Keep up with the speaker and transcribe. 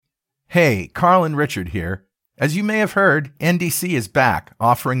Hey, Carl and Richard here. As you may have heard, NDC is back,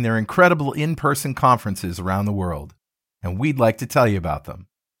 offering their incredible in-person conferences around the world, and we'd like to tell you about them.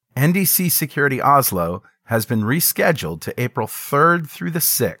 NDC Security Oslo has been rescheduled to April 3rd through the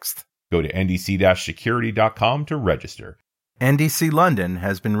 6th. Go to ndc-security.com to register. NDC London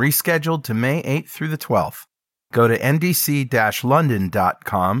has been rescheduled to May 8th through the 12th. Go to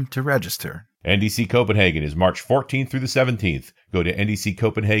ndc-london.com to register. NDC Copenhagen is March 14th through the 17th. Go to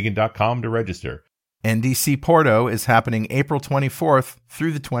ndccopenhagen.com to register. NDC Porto is happening April 24th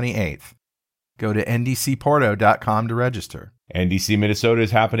through the 28th. Go to ndcporto.com to register. NDC Minnesota is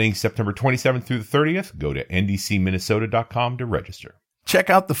happening September 27th through the 30th. Go to ndcminnesota.com to register.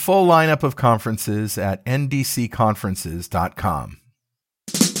 Check out the full lineup of conferences at ndcconferences.com.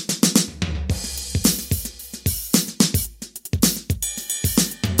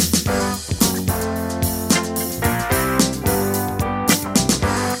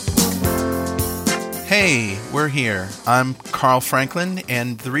 Hey, we're here. I'm Carl Franklin,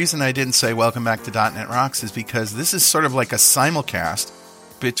 and the reason I didn't say welcome back to .NET Rocks is because this is sort of like a simulcast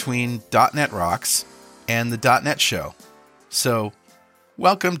between .NET Rocks and the .NET Show. So,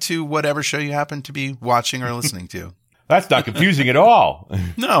 welcome to whatever show you happen to be watching or listening to. That's not confusing at all.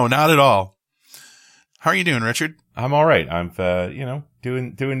 No, not at all. How are you doing, Richard? I'm all right. I'm,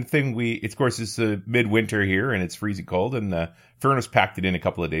 doing the thing of course, it's midwinter here and it's freezing cold, and the furnace packed it in a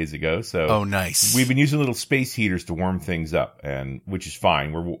couple of days ago. So, oh, nice. We've been using little space heaters to warm things up, and which is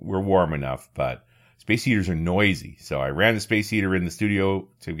fine. We're warm enough, but space heaters are noisy. So I ran the space heater in the studio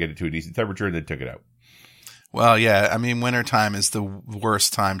to get it to a decent temperature, and then took it out. Well, yeah. I mean, wintertime is the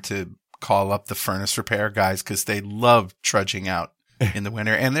worst time to call up the furnace repair guys because they love trudging out in the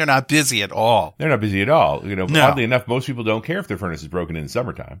winter, and they're not busy at all. They're not busy at all. No. Oddly enough, most people don't care if their furnace is broken in the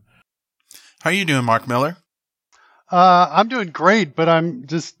summertime. How are you doing, Mark Miller? I'm doing great, but I'm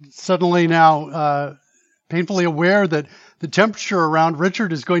just suddenly now painfully aware that the temperature around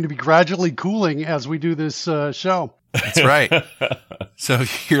Richard is going to be gradually cooling as we do this show. That's right. So you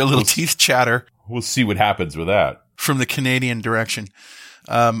hear a little teeth chatter. We'll see what happens with that. From the Canadian direction.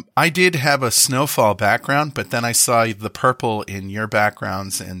 I did have a snowfall background, but then I saw the purple in your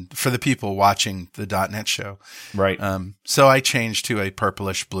backgrounds and for the people watching the .NET Show. Right. So I changed to a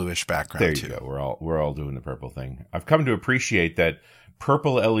purplish bluish background there you go. We're all doing the purple thing. I've come to appreciate that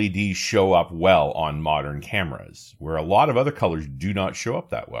purple LEDs show up well on modern cameras, where a lot of other colors do not show up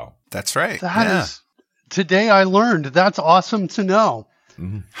that well. That's right. Today I learned. That's awesome to know.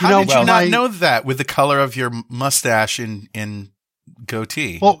 Mm-hmm. How did you not know that with the color of your mustache in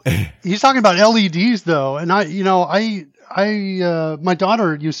goatee? Well, he's talking about LEDs though, and my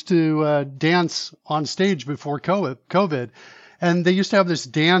daughter used to dance on stage before COVID, and they used to have this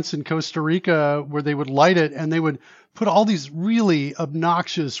dance in Costa Rica where they would light it, and they would put all these really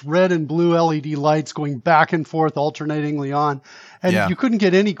obnoxious red and blue LED lights going back and forth alternatingly on, and you couldn't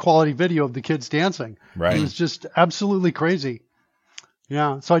get any quality video of the kids dancing. Right. It was just absolutely crazy.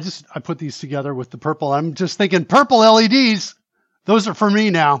 Yeah, so I put these together with the purple. I'm just thinking purple LEDs. Those are for me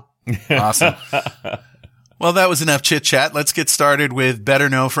now. Awesome. Well, that was enough chit chat. Let's get started with Better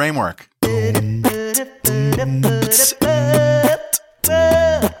Know Framework. All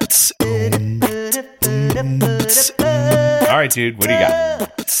right, dude. What do you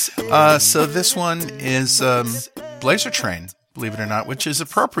got? So this one is Blazor Train, believe it or not, which is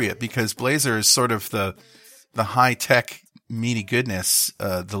appropriate because Blazor is sort of the high-tech meaty goodness,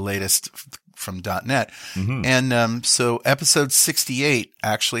 the latest from .NET. Mm-hmm. And so episode 68,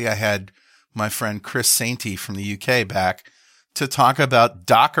 actually, I had my friend Chris Sainty from the UK back to talk about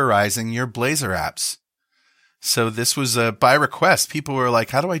Dockerizing your Blazor apps. So this was by request. People were like,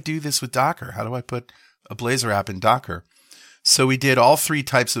 how do I do this with Docker? How do I put a Blazor app in Docker? So we did all three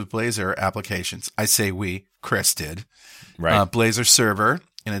types of Blazor applications. I say we, Chris did. Right. Blazor Server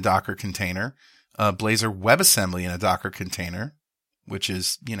in a Docker container, Blazor WebAssembly in a Docker container, which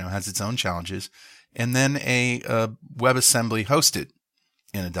is, has its own challenges, and then a WebAssembly hosted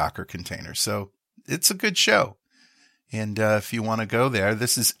in a Docker container. So it's a good show. And if you want to go there,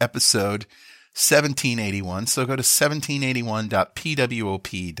 this is episode 1781. So go to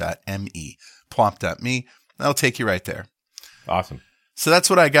 1781.pwop.me, plop.me. That'll take you right there. Awesome. So that's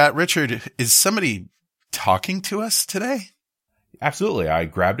what I got. Richard, is somebody talking to us today? Absolutely. I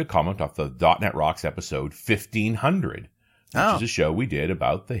grabbed a comment off the .NET Rocks episode 1500. Which is a show we did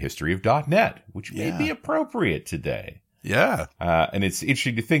about the history of .NET, which may be appropriate today. Yeah. And it's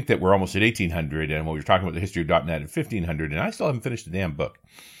interesting to think that we're almost at 1800, and we're talking about the history of .NET at 1500, and I still haven't finished the damn book.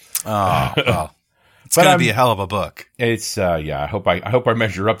 Oh, well, it's going to be a hell of a book. It's, I hope I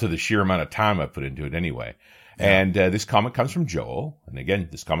measure up to the sheer amount of time I put into it anyway. And this comment comes from Joel. And again,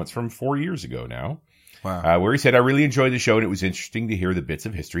 this comment's from 4 years ago now. Wow. Where he said, I really enjoyed the show, and it was interesting to hear the bits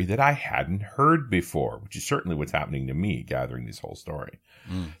of history that I hadn't heard before, which is certainly what's happening to me gathering this whole story.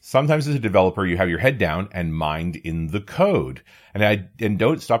 Sometimes as a developer, you have your head down and mind in the code, and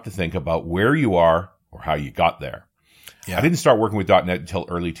don't stop to think about where you are or how you got there. Yeah. I didn't start working with .NET until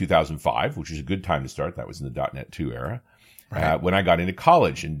early 2005, which is a good time to start. That was in the .NET 2 era. Right. When I got into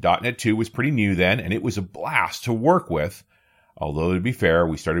college, and .NET 2 was pretty new then, and it was a blast to work with. Although, to be fair,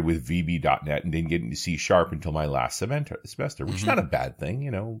 we started with VB.NET and didn't get into C# until my last semester, which is not a bad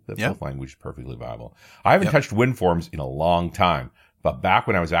thing. Both languages are perfectly viable. I haven't touched WinForms in a long time, but back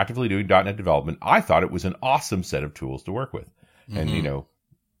when I was actively doing .NET development, I thought it was an awesome set of tools to work with. And,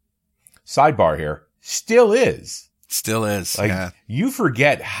 sidebar here, still is. Still is. You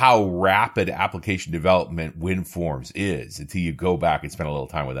forget how rapid application development WinForms is until you go back and spend a little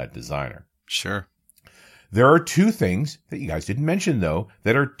time with that designer. Sure. There are two things that you guys didn't mention, though,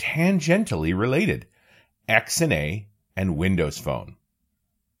 that are tangentially related. XNA and Windows Phone.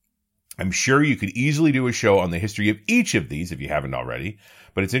 I'm sure you could easily do a show on the history of each of these if you haven't already,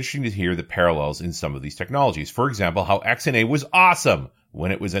 but it's interesting to hear the parallels in some of these technologies. For example, how XNA was awesome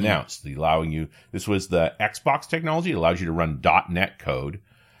when it was announced, this was the Xbox technology. It allows you to run .NET code.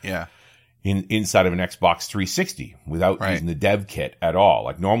 Yeah. Inside of an Xbox 360 without using the dev kit at all.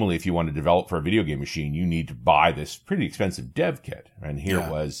 Like normally, if you want to develop for a video game machine, you need to buy this pretty expensive dev kit. And here it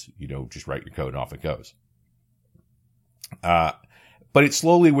was, just write your code and off it goes. But it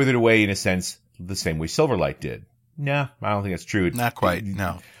slowly withered away in a sense, the same way Silverlight did. Nah, I don't think that's true. Not quite.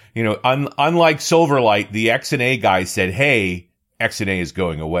 No. Unlike Silverlight, the XNA guys said, hey, XNA is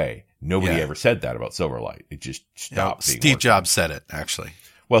going away. Nobody ever said that about Silverlight. It just stopped. Steve Jobs said it, actually.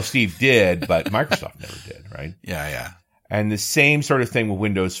 Well, Steve did, but Microsoft never did, right? Yeah. And the same sort of thing with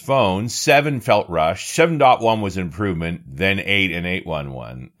Windows Phone. 7 felt rushed. 7.1 was an improvement, then 8 and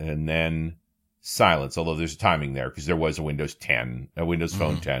 8.1.1, and then silence, although there's a timing there because there was a Windows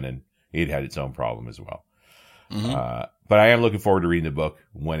Phone 10, and it had its own problem as well. But I am looking forward to reading the book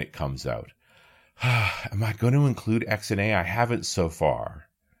when it comes out. Am I going to include XNA? I haven't so far.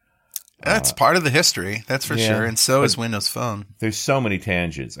 That's part of the history, that's for sure, and so is Windows Phone. There's so many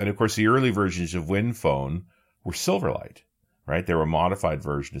tangents. And, of course, the early versions of WinPhone were Silverlight, right? They were a modified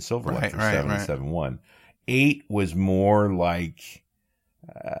version of Silverlight for 7 and 7.1. 8 was more like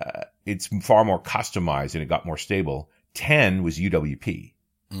it's far more customized and it got more stable. 10 was UWP.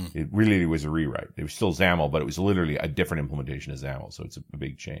 It really was a rewrite. It was still XAML, but it was literally a different implementation of XAML, so it's a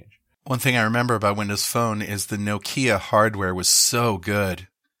big change. One thing I remember about Windows Phone is the Nokia hardware was so good.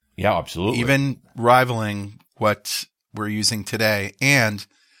 Yeah, absolutely. Even rivaling what we're using today, and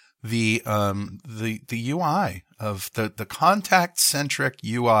the UI of the contact centric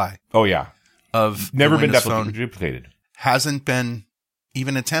UI. Oh yeah, of never been Phone duplicated. Hasn't been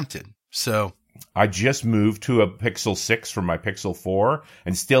even attempted. So I just moved to a Pixel 6 from my Pixel 4,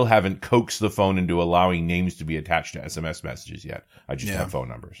 and still haven't coaxed the phone into allowing names to be attached to SMS messages yet. I just have phone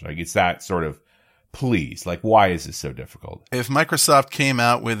numbers. Like it's that sort of. Please, why is this so difficult? If Microsoft came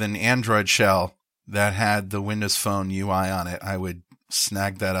out with an Android shell that had the Windows Phone UI on it, I would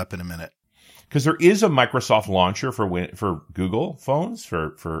snag that up in a minute. Because there is a Microsoft launcher for Google phones,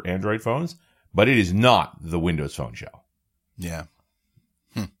 for Android phones, but it is not the Windows Phone shell. Yeah.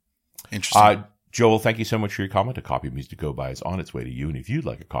 Interesting. Joel, thank you so much for your comment. A copy of Music to Go By is on its way to you. And if you'd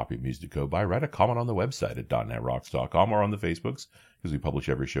like a copy of Music to Go By, write a comment on the website at .netrocks.com or on the Facebooks, because we publish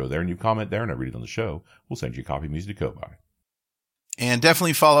every show there. And you comment there and I read it on the show. We'll send you a copy of Music to Go By. And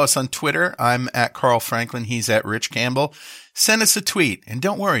definitely follow us on Twitter. I'm at Carl Franklin. He's at Rich Campbell. Send us a tweet. And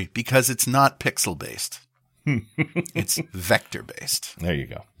don't worry, because it's not pixel-based. It's vector-based. There you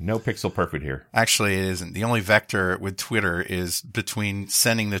go. No pixel perfect here. Actually, it isn't. The only vector with Twitter is between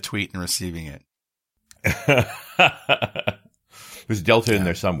sending the tweet and receiving it. There's delta in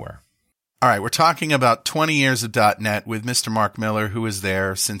there somewhere. All right, we're talking about 20 years of .NET with Mr. Mark Miller, who was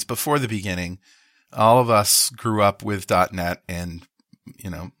there since before the beginning. All of us grew up with .NET and,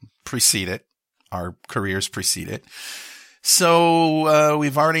 precede it. Our careers precede it. So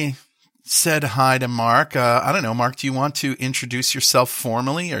we've already said hi to Mark. I don't know, Mark, do you want to introduce yourself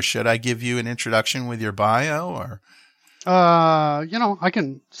formally, or should I give you an introduction with your bio? Or I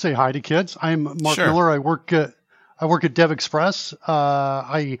can say hi to kids. I'm Mark Miller. I work at DevExpress.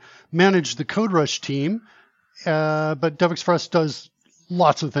 I manage the CodeRush team, but DevExpress does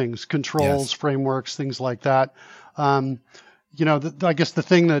lots of things: controls, frameworks, things like that. I guess the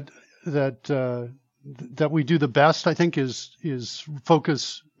thing that we do the best, I think, is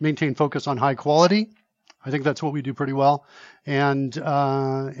maintain focus on high quality. I think that's what we do pretty well, and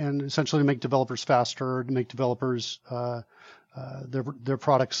essentially make developers faster, to make developers their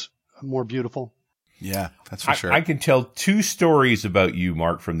products more beautiful. Yeah, that's for sure. I can tell two stories about you,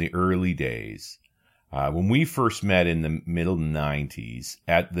 Mark, from the early days. When we first met in the middle 90s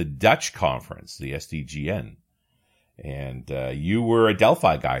at the Dutch conference, the SDGN, and you were a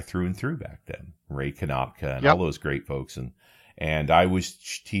Delphi guy through and through back then, Ray Konopka and all those great folks, and I was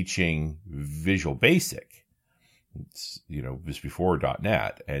teaching Visual Basic. It's, it was before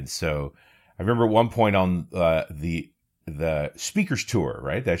 .NET, and so I remember at one point on the speakers tour,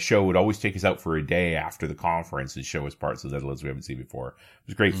 right? That show would always take us out for a day after the conference and show us parts of the Netherlands we haven't seen before. It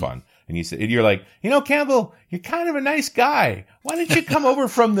was great fun. And you're like, Campbell, you're kind of a nice guy. Why don't you come over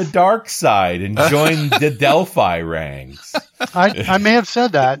from the dark side and join the Delphi ranks? I may have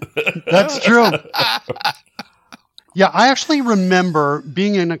said that. That's true. Yeah, I actually remember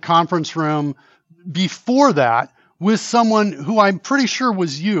being in a conference room before that with someone who I'm pretty sure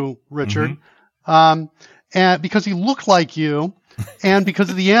was you, Richard. Mm-hmm. And because he looked like you, and because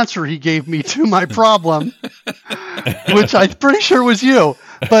of the answer he gave me to my problem, which I'm pretty sure was you.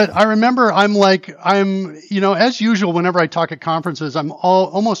 But I remember as usual, whenever I talk at conferences,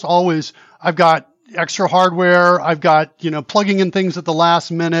 almost always, I've got extra hardware. I've got, plugging in things at the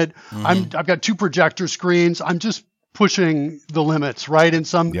last minute. Mm-hmm. I've got 2 projector screens. I'm just pushing the limits, right? In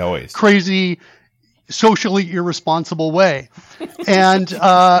some crazy, socially irresponsible way. And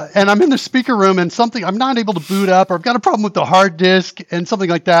I'm in the speaker room and I'm not able to boot up, or I've got a problem with the hard disk and something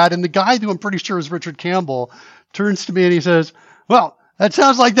like that. And the guy who I'm pretty sure is Richard Campbell turns to me and he says, "Well, that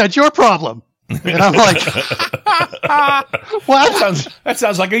sounds like that's your problem." And I'm like, "What? That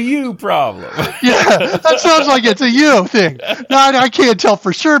sounds like a you problem." Yeah, that sounds like it's a you thing. Now, I can't tell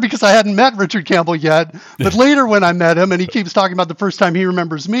for sure because I hadn't met Richard Campbell yet. But later when I met him and he keeps talking about the first time he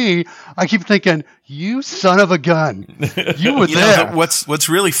remembers me, I keep thinking, "You son of a gun. You were there." What's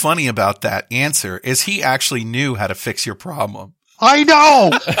really funny about that answer is he actually knew how to fix your problem. I know.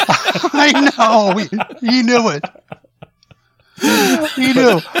 I know. He knew it. He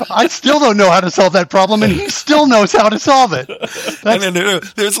knew. I still don't know how to solve that problem, and he still knows how to solve it. And then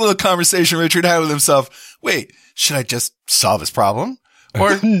there's a little conversation Richard had with himself. Wait, should I just solve his problem?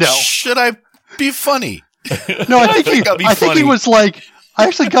 Or no, should I be funny? No, I think he was like, I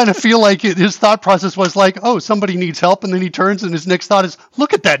actually kind of feel like his thought process was like, oh, somebody needs help. And then he turns and his next thought is,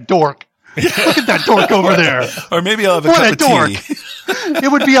 look at that dork. Look at that dork over there. Or maybe I'll have a cup of tea.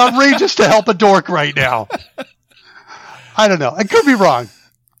 It would be outrageous to help a dork right now. I don't know. I could be wrong.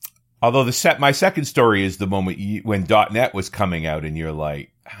 Although my second story is the moment when .NET was coming out and you're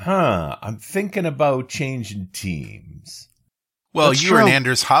like, I'm thinking about changing teams. Well, that's you were an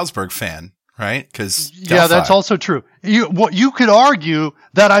Anders Hosberg fan, right? Yeah, that's also true. You could argue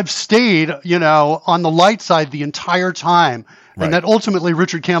that I've stayed, on the light side the entire time. Right. And that ultimately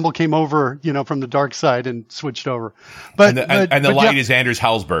Richard Campbell came over, from the dark side and switched over. But the light is Anders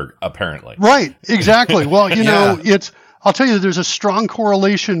Hosberg, apparently. Right. Exactly. Well, I'll tell you, there's a strong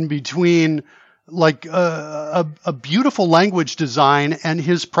correlation between like a beautiful language design and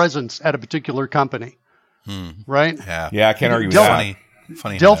his presence at a particular company. Right? Yeah, I can't argue with that.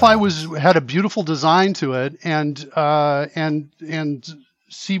 Funny. Delphi had a beautiful design to it, and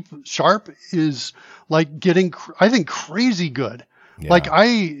C# is like getting, I think, crazy good. Yeah. Like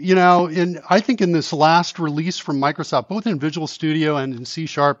I think in this last release from Microsoft, both in Visual Studio and in C#,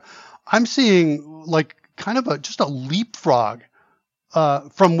 I'm seeing like kind of just a leapfrog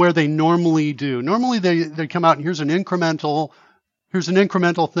from where they normally do. Normally they come out and here's an incremental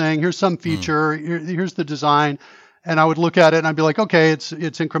thing, here's some feature, here's the design, and I would look at it and I'd be like, okay, it's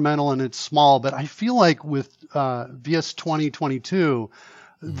incremental and it's small. But I feel like with VS 2022,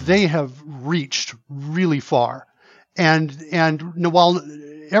 they have reached really far, and while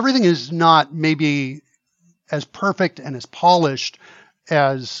everything is not maybe as perfect and as polished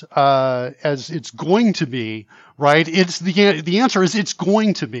as it's going to be, right? It's the answer is it's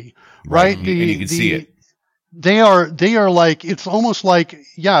going to be, right? And you can see it. They are like, it's almost like,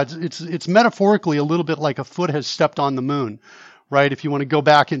 it's metaphorically a little bit like a foot has stepped on the moon, right? If you want to go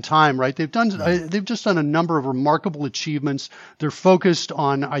back in time, right? They've just done a number of remarkable achievements. They're focused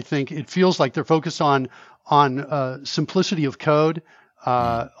on, I think it feels like they're focused on simplicity of code,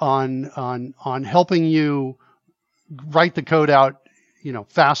 on helping you write the code out,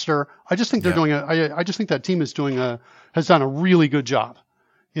 faster. I just think they're doing I just think that team has done a really good job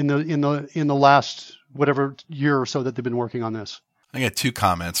in the last whatever year or so that they've been working on this. I got 2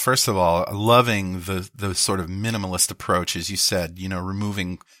 comments. First of all, loving the sort of minimalist approach, as you said,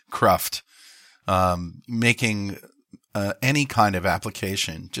 removing cruft, making any kind of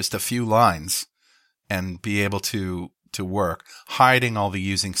application just a few lines, and be able to work, hiding all the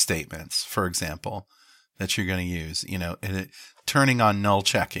using statements, for example, that you're going to use, and turning on null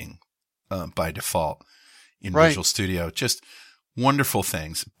checking by default in Visual Studio. Just wonderful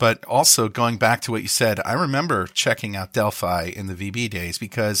things. But also going back to what you said, I remember checking out Delphi in the VB days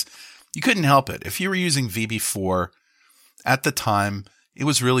because you couldn't help it. If you were using VB4 at the time, it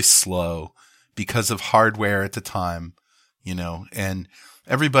was really slow because of hardware at the time, and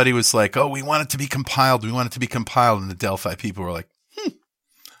everybody was like, oh, we want it to be compiled. We want it to be compiled. And the Delphi people were like,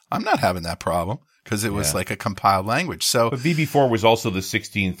 I'm not having that problem because it was like a compiled language. So, but VB4 was also the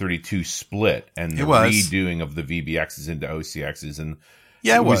 1632 split and the redoing of the VBXs into OCXs. And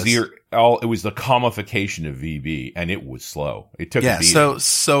it was the commification of VB, and it was slow. It took a beating.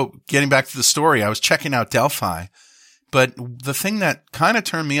 So getting back to the story, I was checking out Delphi, but the thing that kind of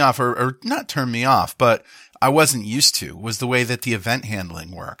turned me off, or not turned me off, but I wasn't used to, was the way that the event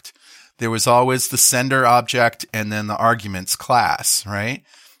handling worked. There was always the sender object and then the arguments class, right?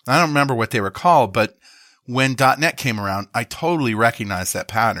 I don't remember what they were called, but when .NET came around, I totally recognized that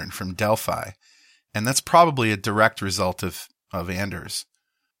pattern from Delphi. And that's probably a direct result of Anders.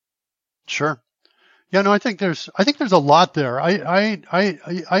 Sure. Yeah, no, I think there's a lot there.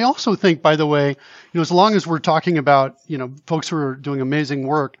 I also think, by the way, as long as we're talking about, folks who are doing amazing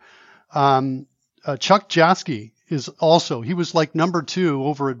work, Chuck Jaski he was like number 2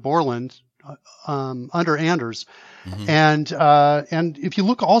 over at Borland, under Anders. Mm-hmm. And if you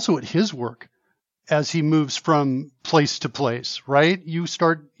look also at his work as he moves from place to place, right? You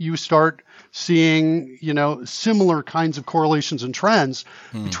start seeing, similar kinds of correlations and trends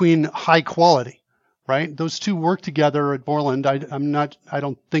between high quality, right? Those two work together at Borland. I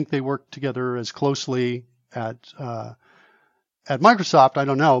don't think they work together as closely at Microsoft. I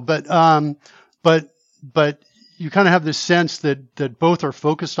don't know, but you kind of have this sense that both are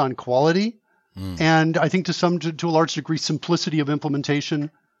focused on quality. And I think to a large degree, simplicity of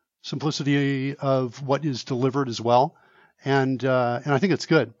implementation, simplicity of what is delivered as well. And I think it's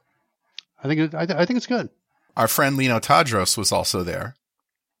good. I think it's good. Our friend Lino Tadros was also there.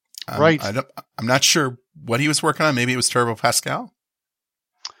 Right. I'm not sure what he was working on. Maybe it was Turbo Pascal.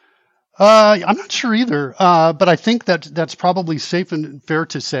 I'm not sure either. But I think that's probably safe and fair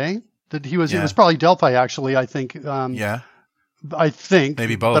to say that it was probably Delphi, actually, I think. I think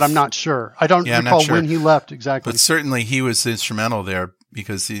maybe both, but I'm not sure. I don't recall when he left exactly. But certainly he was instrumental there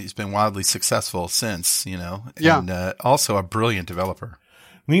because he's been wildly successful since, and also a brilliant developer.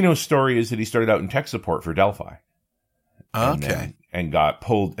 Lino's story is that he started out in tech support for Delphi. Okay. And got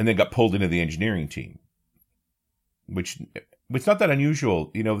pulled into the engineering team, which it's not that unusual.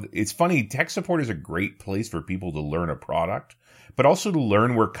 It's funny. Tech support is a great place for people to learn a product, but also to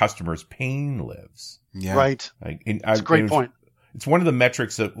learn where customers' pain lives. Yeah. Right. That's a great point. It's one of the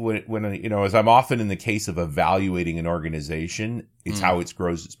metrics that when as I'm often in the case of evaluating an organization, it's how it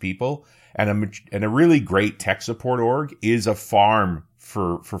grows its people. And a really great tech support org is a farm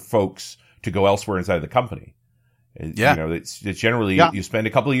for folks to go elsewhere inside of the company. Yeah. It's generally you spend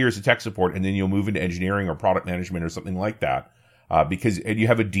a couple of years of tech support and then you'll move into engineering or product management or something like that, because you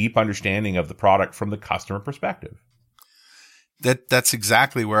have a deep understanding of the product from the customer perspective. That's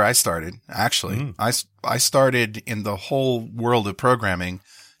exactly where I started, actually. I started in the whole world of programming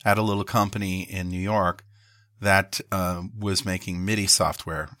at a little company in New York that was making MIDI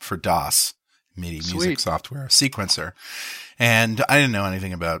software for DOS, MIDI music software, sequencer. And I didn't know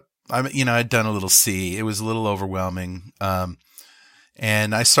anything about, I'd done a little C. It was a little overwhelming.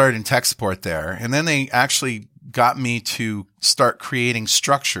 And I started in tech support there. And then they actually got me to start creating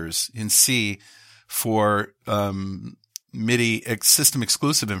structures in C for MIDI system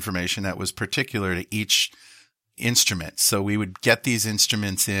exclusive information that was particular to each instrument. So we would get these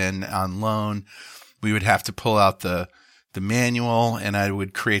instruments in on loan. We would have to pull out the manual, and I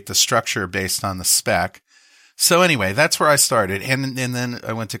would create the structure based on the spec. So anyway, that's where I started. And then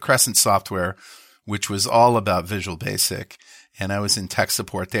I went to Crescent Software, which was all about Visual Basic. And I was in tech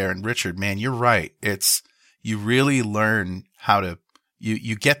support there. And Richard, man, you're right. You really learn how to,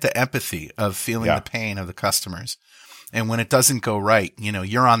 you get the empathy of feeling the pain of the customers. And when it doesn't go right,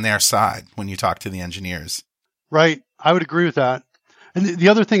 you're on their side when you talk to the engineers. Right. I would agree with that. And the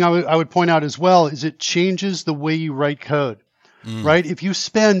other thing I would point out as well is it changes the way you write code, right? If you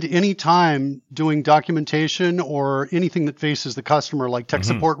spend any time doing documentation or anything that faces the customer, like tech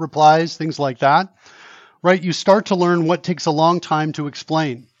support replies, things like that, right? You start to learn what takes a long time to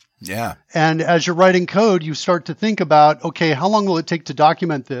explain. Yeah. And as you're writing code, you start to think about, okay, how long will it take to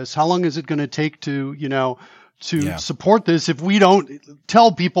document this? How long is it going to take to, support this if we don't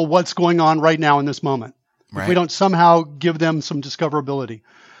tell people what's going on right now in this moment? Right. If we don't somehow give them some discoverability.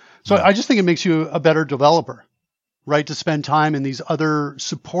 So I just think it makes you a better developer, right? To spend time in these other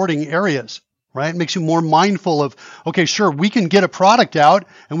supporting areas, right? It makes you more mindful of, okay, sure, we can get a product out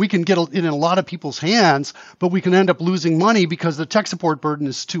and we can get it in a lot of people's hands, but we can end up losing money because the tech support burden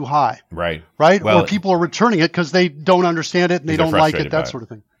is too high. Right. Right. Well, or people are returning it because they don't understand it and they don't like it, that sort of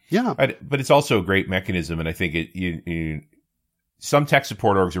thing. Yeah. But it's also a great mechanism. And I think some tech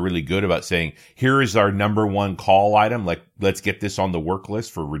support orgs are really good about saying, here is our number one call item. Like, let's get this on the work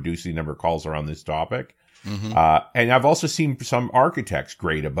list for reducing the number of calls around this topic. Mm-hmm. And I've also seen some architects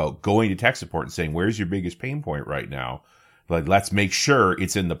great about going to tech support and saying, where's your biggest pain point right now? Like, let's make sure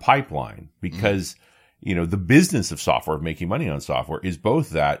it's in the pipeline because, the business of software, of making money on software is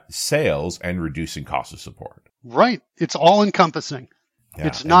both that sales and reducing cost of support. Right. It's all encompassing. Yeah.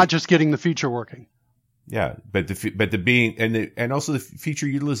 It's not just getting the feature working. Yeah, but the being and also the feature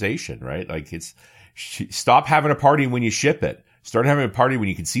utilization, right? Like stop having a party when you ship it. Start having a party when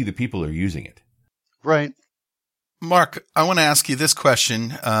you can see the people who are using it. Right. Mark, I want to ask you this question.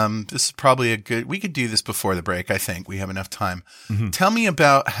 This is probably we could do this before the break. I think we have enough time. Mm-hmm. Tell me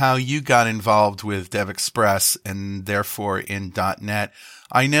about how you got involved with DevExpress and therefore in .NET.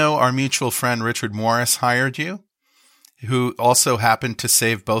 I know our mutual friend Richard Morris hired you, who also happened to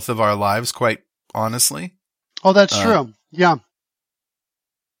save both of our lives quite honestly. Oh, that's true. Yeah.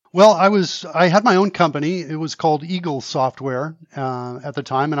 Well, I had my own company. It was called Eagle Software at the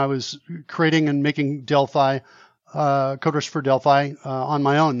time, and I was creating and making Delphi, coders for Delphi on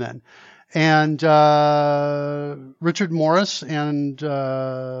my own then. And Richard Morris and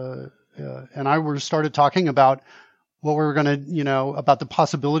I started talking about what we were going to, about the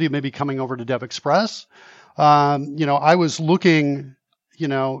possibility of maybe coming over to DevExpress. I was looking.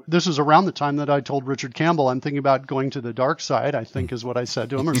 This was around the time that I told Richard Campbell, I'm thinking about going to the dark side, I think is what I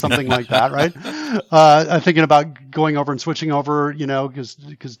said to him or something like that, right? I'm thinking about going over and switching over,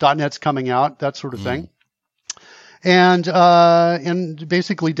 because .NET's coming out, that sort of thing. And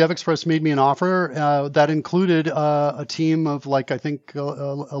basically DevExpress made me an offer that included a team of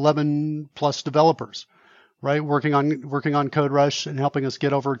 11 plus developers, right? Working on CodeRush and helping us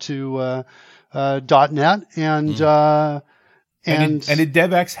get over to .NET And did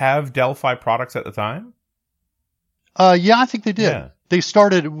DevX have Delphi products at the time? Yeah, I think they did. Yeah. They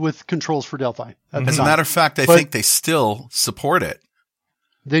started with controls for Delphi. As a matter of fact, I think they still support it.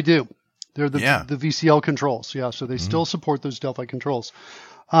 They do. They're the VCL controls. Yeah, so they still support those Delphi controls.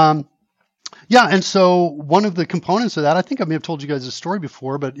 And so one of the components of that, I think I may have told you guys this story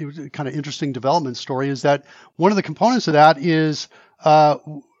before, but it was a kind of interesting development story, is that one of the components of that is I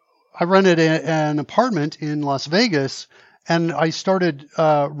rented an apartment in Las Vegas. And I started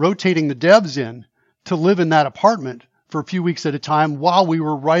rotating the devs in to live in that apartment for a few weeks at a time while we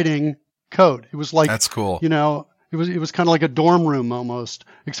were writing code. It was like, that's cool. It was kind of like a dorm room almost,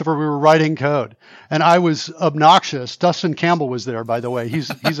 except for we were writing code. And I was obnoxious. Dustin Campbell was there, by the way. He's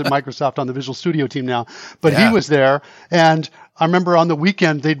at Microsoft on the Visual Studio team now, but he was there. And I remember on the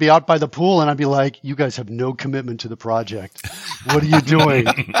weekend, they'd be out by the pool and I'd be like, you guys have no commitment to the project. What are you doing?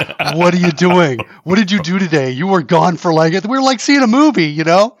 What are you doing? What did you do today? You were gone for we were like seeing a movie,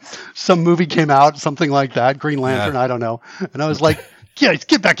 some movie came out, something like that. Green Lantern. I don't know. And I was like,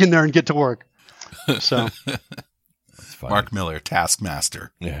 get back in there and get to work. So Mark Miller,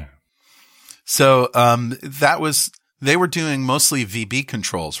 Taskmaster. Yeah. So, they were doing mostly VB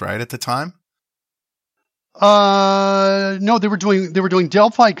controls, right, at the time? No, they were doing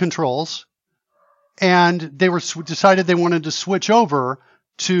Delphi controls, and they decided they wanted to switch over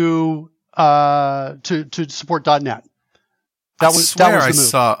to support .NET. That was the move.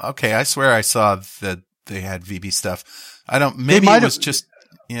 I swear I saw that they had VB stuff. Maybe it was just,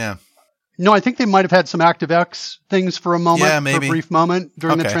 yeah. No, I think they might have had some ActiveX things for a moment, for a brief moment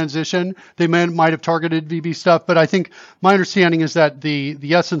during the transition. They might have targeted VB stuff, but I think my understanding is that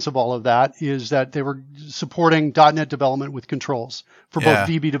the essence of all of that is that they were supporting .NET development with controls for both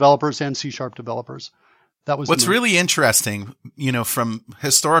VB developers and C# developers. That was what's really interesting, from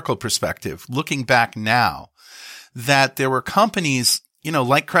historical perspective, looking back now, that there were companies,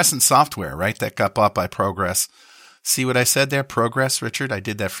 like Crescent Software, right, that got bought by Progress. See what I said there? Progress, Richard? I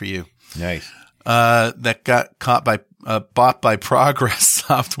did that for you. Nice. That got bought by Progress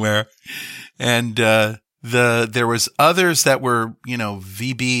Software. And, there was others that were,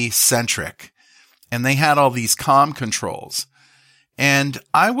 VB centric, and they had all these COM controls. And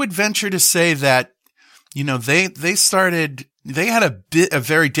I would venture to say that, they had a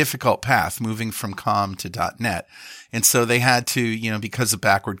very difficult path moving from COM to .NET. And so they had to, because of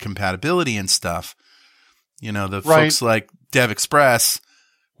backward compatibility and stuff, folks like DevExpress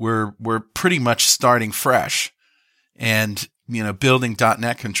were pretty much starting fresh. And, building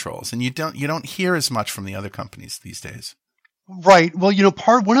 .NET controls. And you don't hear as much from the other companies these days. Right. Well,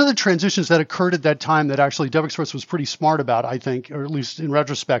 one of the transitions that occurred at that time that actually DevExpress was pretty smart about, I think, or at least in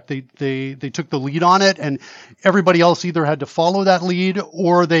retrospect, they took the lead on it, and everybody else either had to follow that lead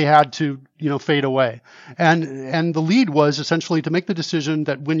or they had to, fade away. And the lead was essentially to make the decision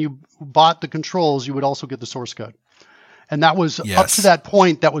that when you bought the controls, you would also get the source code. And that was up to that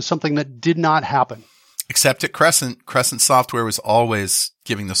point, that was something that did not happen. Except at Crescent Software was always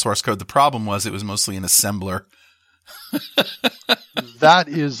giving the source code. The problem was it was mostly an assembler. That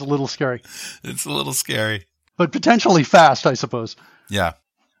is a little scary. It's a little scary. But potentially fast, I suppose. Yeah.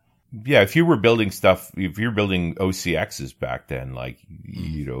 Yeah, if you were building OCXs back then,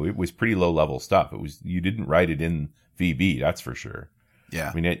 it was pretty low level stuff. You didn't write it in VB, that's for sure.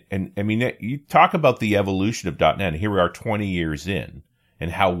 Yeah. You talk about the evolution of .NET, and here we are 20 years in,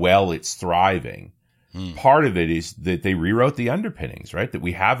 and how well it's thriving. Part of it is that they rewrote the underpinnings, right? That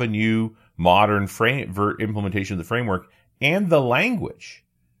we have a new modern implementation of the framework and the language.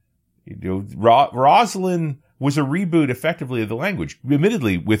 Roslyn was a reboot effectively of the language,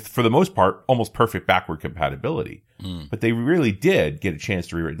 admittedly with, for the most part, almost perfect backward compatibility. But they really did get a chance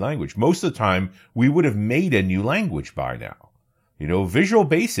to rewrite the language. Most of the time, we would have made a new language by now. Visual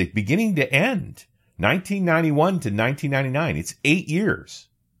Basic, beginning to end, 1991 to 1999. It's 8 years.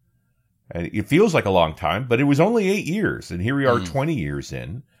 And it feels like a long time, but it was only 8 years. And here we are 20 years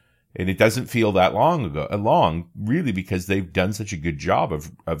in. And it doesn't feel that long, really, because they've done such a good job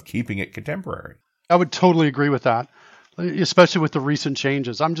of keeping it contemporary. I would totally agree with that, especially with the recent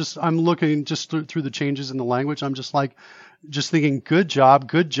changes. I'm looking just through the changes in the language. I'm just thinking, good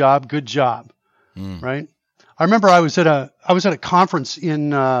job, right? I remember I was at a conference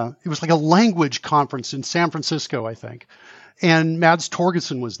it was like a language conference in San Francisco, I think. And Mads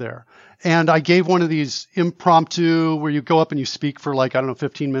Torgersen was there. And I gave one of these impromptu where you go up and you speak for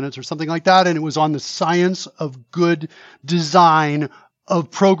 15 minutes or something like that. And it was on the science of good design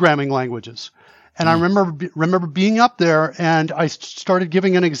of programming languages. And I remember being up there, and I started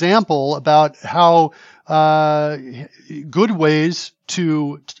giving an example about how good ways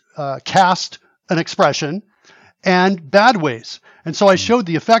to cast an expression and bad ways. And so I showed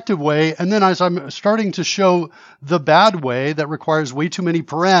the effective way, and then as I'm starting to show the bad way that requires way too many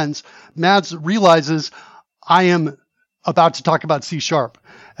parens, Mads realizes I am about to talk about C#.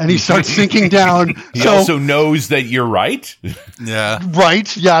 And he starts sinking down. He also knows that you're right. Yeah.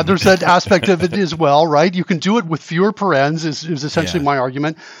 Right. Yeah. There's that aspect of it as well, right? You can do it with fewer parens is essentially my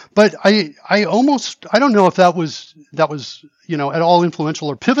argument. But I don't know if that was, at all influential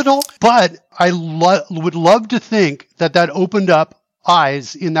or pivotal, but I would love to think that opened up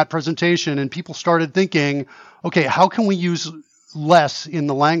eyes in that presentation, and people started thinking, okay, how can we use less in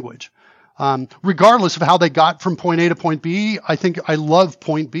the language? Regardless of how they got from point A to point B, I think I love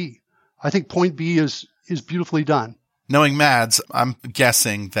point B. I think point B is beautifully done. Knowing Mads, I'm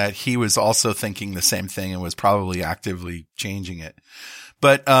guessing that he was also thinking the same thing and was probably actively changing it.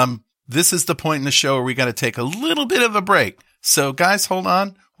 But this is the point in the show where we got to take a little bit of a break. So guys, hold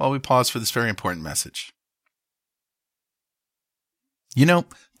on while we pause for this very important message.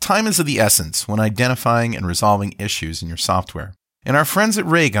 Time is of the essence when identifying and resolving issues in your software. And our friends at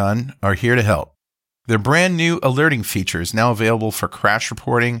Raygun are here to help. Their brand new alerting feature is now available for crash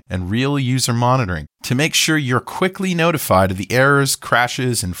reporting and real user monitoring to make sure you're quickly notified of the errors,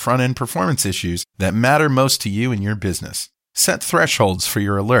 crashes, and front-end performance issues that matter most to you and your business. Set thresholds for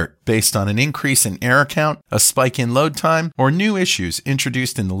your alert based on an increase in error count, a spike in load time, or new issues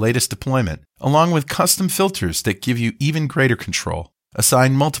introduced in the latest deployment, along with custom filters that give you even greater control.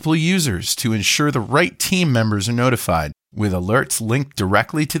 Assign multiple users to ensure the right team members are notified, with alerts linked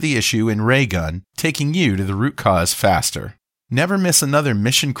directly to the issue in Raygun, taking you to the root cause faster. Never miss another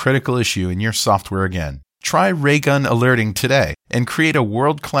mission-critical issue in your software again. Try Raygun Alerting today and create a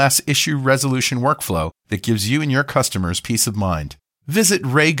world-class issue resolution workflow that gives you and your customers peace of mind. Visit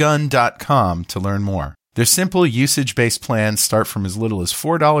raygun.com to learn more. Their simple usage-based plans start from as little as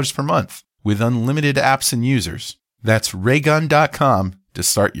 $4 per month, with unlimited apps and users. That's raygun.com to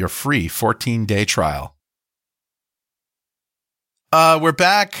start your free 14-day trial. We're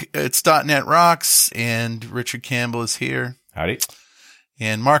back. It's .NET Rocks, and Richard Campbell is here. Howdy.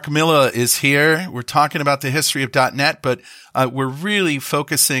 And Mark Miller is here. We're talking about the history of .NET, but we're really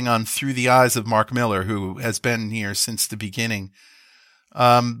focusing on Through the Eyes of Mark Miller, who has been here since the beginning.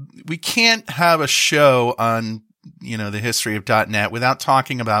 We can't have a show on, the history of .NET without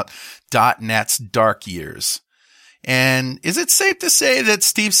talking about .NET's dark years. And is it safe to say that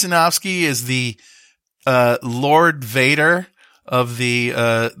Steve Sinofsky is the Lord Vader of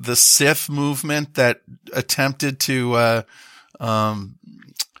the Sith movement that attempted to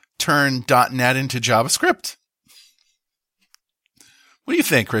turn .NET into JavaScript. What do you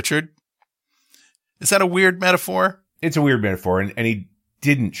think, Richard? Is that a weird metaphor? It's a weird metaphor, and he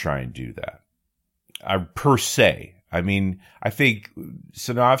didn't try and do that per se. I mean, I think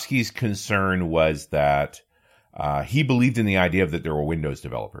Sinofsky's concern was that he believed in the idea that there were Windows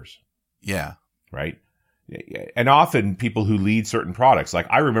developers. Yeah. Right? And often people who lead certain products, like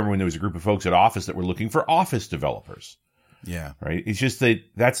I remember when there was a group of folks at Office that were looking for Office developers. Yeah. Right? It's just that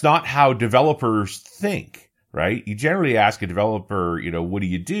that's not how developers think, right? You generally ask a developer, what do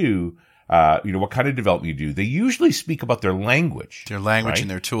you do? What kind of development you do. They usually speak about their language. Their language right?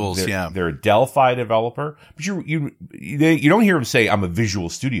 and their tools, They're a Delphi developer, but you don't hear them say, I'm a Visual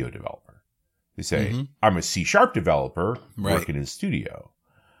Studio developer. They say, I'm a C# developer working in Studio.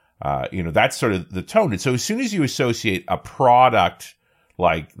 That's sort of the tone. And so as soon as you associate a product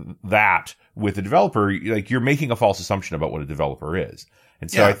like that with a developer, you're making a false assumption about what a developer is.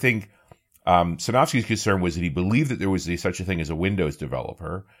 And so I think Sinofsky's concern was that he believed that there was such a thing as a Windows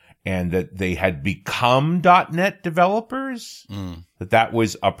developer, and that they had become .NET developers, that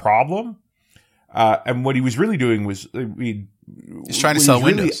was a problem. And what he was really doing was he's trying to sell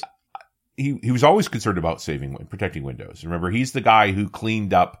Windows. He was always concerned about protecting Windows. Remember, he's the guy who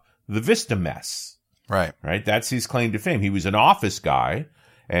cleaned up the Vista mess. Right. That's his claim to fame. He was an Office guy.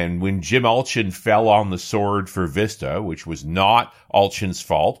 And when Jim Ulchin fell on the sword for Vista, which was not Ulchin's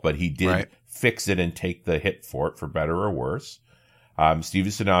fault, but he did fix it and take the hit for it, for better or worse,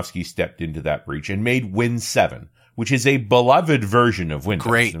 Steven Sinofsky stepped into that breach and made Win 7, which is a beloved version of Windows.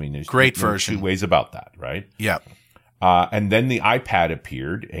 Great, there's version. Two ways about that, right? Yeah. And then the iPad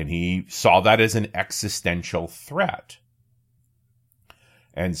appeared, and he saw that as an existential threat.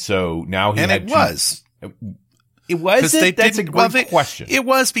 And so now he it was. It was. That's a great question. It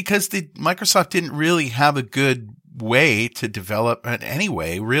was because Microsoft didn't really have a good way to develop,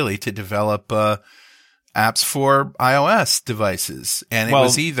 apps for iOS devices. And it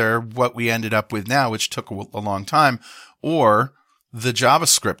was either what we ended up with now, which took a long time, or the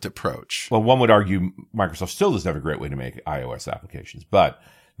JavaScript approach. Well, one would argue Microsoft still doesn't have a great way to make iOS applications, but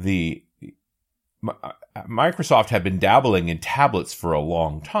Microsoft had been dabbling in tablets for a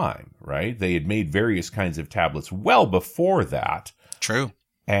long time, right? They had made various kinds of tablets well before that. True.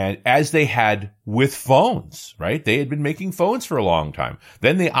 And as they had with phones, right? They had been making phones for a long time.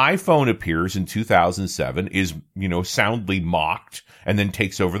 Then the iPhone appears in 2007, is, soundly mocked, and then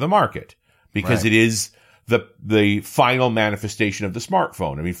takes over the market because it is the final manifestation of the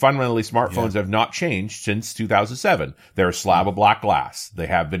smartphone. I mean, fundamentally, smartphones have not changed since 2007. They're a slab of black glass. They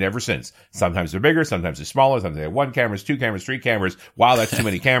have been ever since. Sometimes they're bigger, sometimes they're smaller, sometimes they have 1 camera, 2 cameras, 3 cameras. Wow, that's too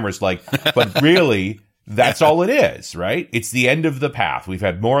many cameras. But really, that's all it is, right? It's the end of the path. We've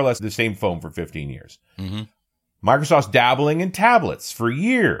had more or less the same phone for 15 years. Mm-hmm. Microsoft's dabbling in tablets for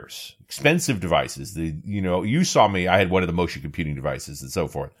years. Expensive devices. You saw me. I had one of the motion computing devices and so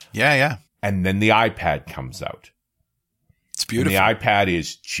forth. Yeah, yeah. And then the iPad comes out. It's beautiful. And the iPad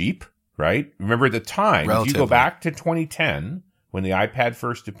is cheap, right? Remember at the time, if you go back to 2010, when the iPad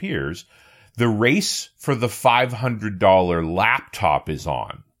first appears, the race for the $500 laptop is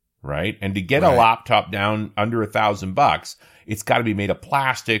on, right? And to get a laptop down under $1,000, it's got to be made of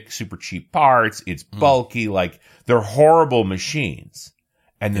plastic, super cheap parts. It's bulky, they're horrible machines.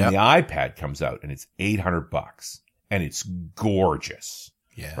 And then the iPad comes out and it's $800 and it's gorgeous.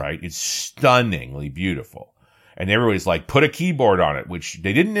 Yeah. Right? It's stunningly beautiful. And everybody's like, put a keyboard on it, which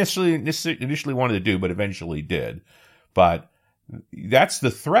they didn't initially wanted to do, but eventually did. But that's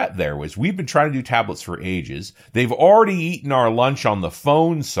the threat there was we've been trying to do tablets for ages. They've already eaten our lunch on the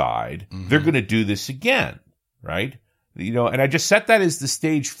phone side. Mm-hmm. They're going to do this again. Right? And I just set that as the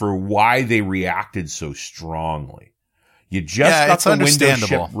stage for why they reacted so strongly. You just got the Windows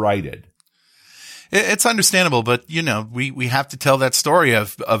ship righted. It's understandable, but we have to tell that story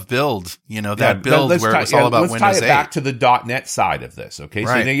of build, build where it was all about Windows 8. Let's tie it back to the .NET side of this, okay?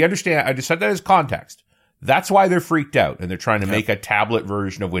 Right. So now you understand, I just said that as context. That's why they're freaked out, and they're trying to make a tablet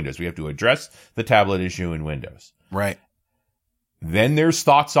version of Windows. We have to address the tablet issue in Windows. Right. Then there's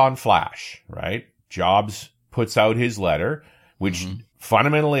thoughts on Flash, right? Jobs puts out his letter, which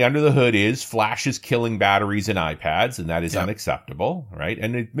fundamentally under the hood is Flash is killing batteries in iPads, and that is unacceptable, right?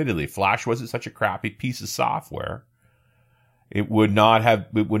 And admittedly, Flash wasn't such a crappy piece of software. It would not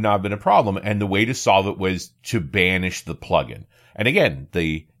have been a problem. And the way to solve it was to banish the plugin. And again,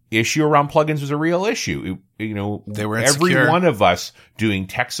 the issue around plugins was a real issue. They were insecure. Every one of us doing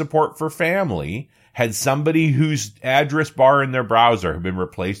tech support for family had somebody whose address bar in their browser had been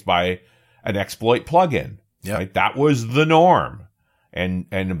replaced by an exploit plugin. Yep. Right? That was the norm. And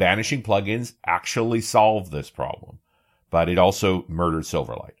banishing plugins actually solved this problem. but it also murdered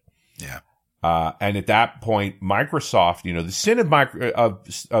Silverlight. Yeah. And at that point, Microsoft, the sin of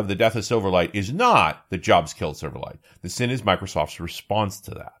the death of Silverlight is not that Jobs killed Silverlight. The sin is Microsoft's response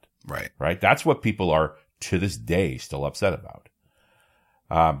to that. Right. That's what people are to this day still upset about.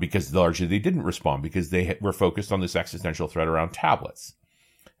 Because largely they didn't respond because they were focused on this existential threat around tablets.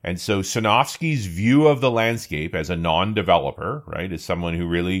 And so Sinofsky's view of the landscape as a non-developer, right, as someone who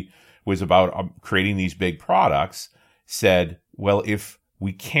really was about creating these big products, said, well, if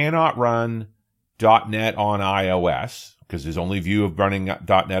we cannot run .NET on iOS, because his only view of running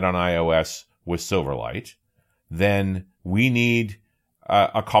 .NET on iOS was Silverlight, then we need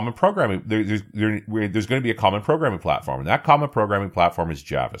a common programming. There's going to be a common programming platform, and that common programming platform is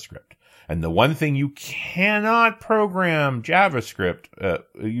JavaScript. And the one thing you cannot program JavaScript,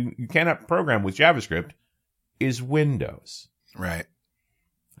 you cannot program with JavaScript, is Windows. Right.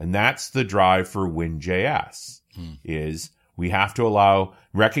 And that's the drive for WinJS. Is we have to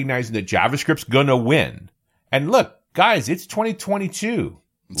recognizing that JavaScript's gonna win. And look, guys, it's 2022.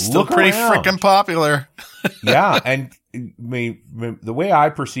 It's still pretty freaking popular. Yeah, and the way I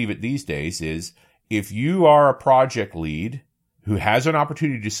perceive it these days is if you are a project lead who has an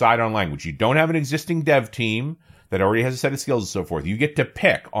opportunity to decide on language, you don't have an existing dev team that already has a set of skills and so forth, you get to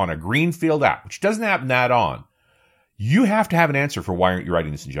pick on a greenfield app, which doesn't happen that on. You have to have an answer for why aren't you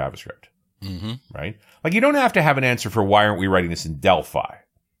writing this in JavaScript, right? Like you don't have to have an answer for why aren't we writing this in Delphi.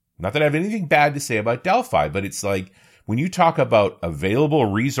 Not that I have anything bad to say about Delphi, but it's like when you talk about available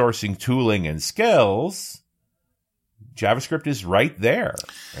resourcing, tooling, and skills, JavaScript is right there,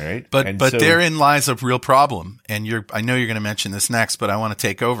 right? But therein lies a real problem. And I know you're going to mention this next, but I want to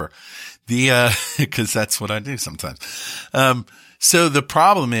take over because that's what I do sometimes. So the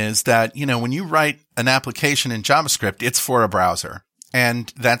problem is that, when you write an application in JavaScript, it's for a browser,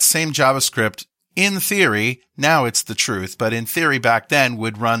 and that same JavaScript in theory, now it's the truth, but in theory back then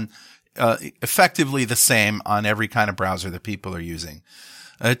would run, effectively the same on every kind of browser that people are using.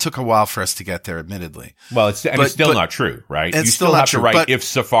 It took a while for us to get there, admittedly. Well, it's still not true, right? You still have to write if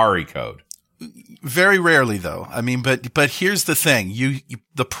Safari code. Very rarely, though. I mean, but here's the thing.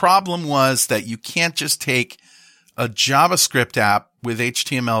 The problem was that you can't just take a JavaScript app with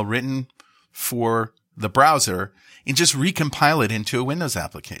HTML written for the browser and just recompile it into a Windows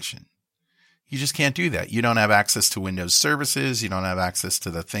application. You just can't do that. You don't have access to Windows services. You don't have access to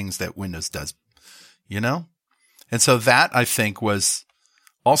the things that Windows does, And so that, I think, was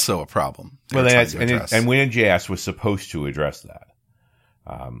also a problem. Well, and WinJS was supposed to address that.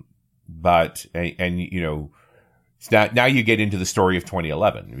 Now you get into the story of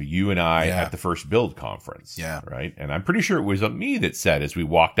 2011. You and I at the first Build conference. Yeah. Right. And I'm pretty sure it was me that said, as we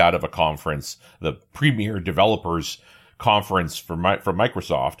walked out of a conference, the premier developers conference from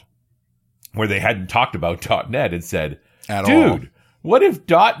Microsoft, where they hadn't talked about .NET, and said, dude, what if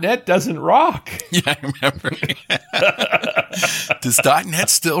 .NET doesn't rock? Yeah, I remember. Does .NET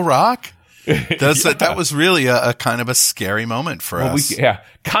still rock? That was really a kind of a scary moment for us.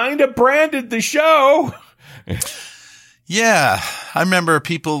 Kind of branded the show. Yeah, I remember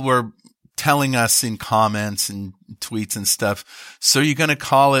people were telling us in comments and tweets and stuff, so you're going to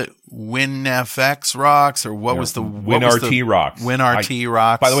call it WinFX Rocks, or what was the WinRT Rocks? WinRT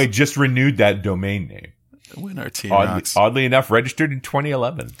Rocks. By the way, just renewed that domain name. WinRT Rocks. Oddly enough, registered in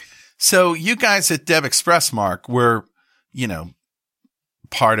 2011. So you guys at DevExpress, Mark, were,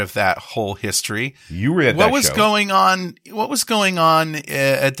 part of that whole history. You were at that show. What was going on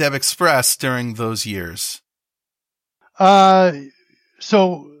at DevExpress during those years? What are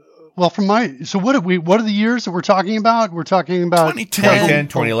the years that we're talking about? We're talking about 2010,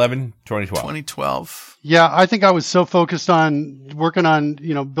 2011, 2012. 2012. Yeah, I think I was so focused on working on,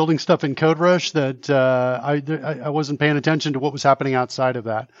 building stuff in CodeRush that I wasn't paying attention to what was happening outside of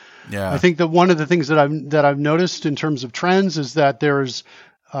that. Yeah. I think that one of the things that I've noticed in terms of trends is that there's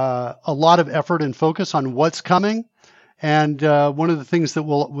a lot of effort and focus on what's coming. And one of the things that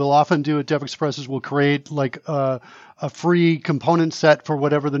we'll often do at DevExpress is we'll create like a free component set for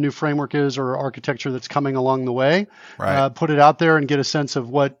whatever the new framework is or architecture that's coming along the way. Right. Put it out there and get a sense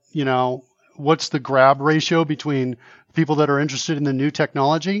of what's the grab ratio between people that are interested in the new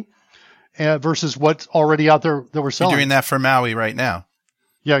technology versus what's already out there that we're selling. You're doing that for Maui right now.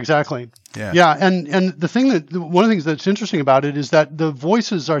 Yeah, exactly. Yeah. Yeah. And one of the things that's interesting about it is that the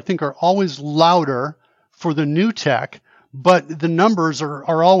voices, I think, are always louder for the new tech, but the numbers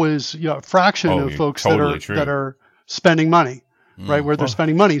are always a fraction of folks that are spending money, right? Where they're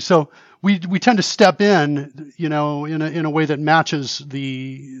spending money. So we tend to step in, in a way that matches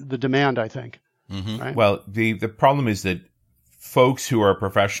the demand, I think. Mm-hmm. Right? Well, the problem is that folks who are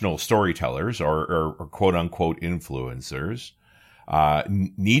professional storytellers or quote unquote influencers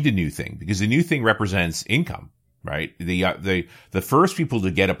need a new thing, because the new thing represents income, right? The first people to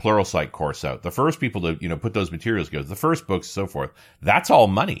get a Pluralsight course out, the first people to, put those materials together, the first books, and so forth, that's all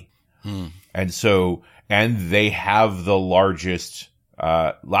money. And they have the largest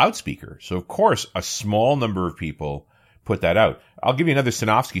loudspeaker. So of course, a small number of people put that out. I'll give you another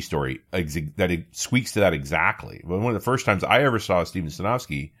Sinofsky story that it speaks to that exactly. One of the first times I ever saw Steven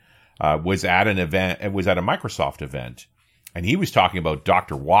Sinofsky was at an event. It was at a Microsoft event, and he was talking about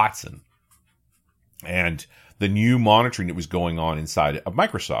Dr. Watson and the new monitoring that was going on inside of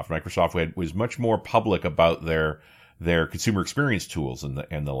Microsoft. Microsoft was much more public about their consumer experience tools and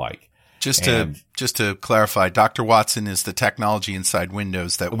the like. Just to clarify, Dr. Watson is the technology inside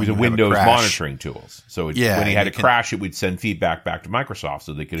Windows that it was a Windows monitoring tools. So when he had a crash, it would send feedback back to Microsoft,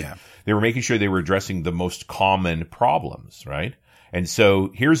 so they could. Yeah. They were making sure they were addressing the most common problems, right? And so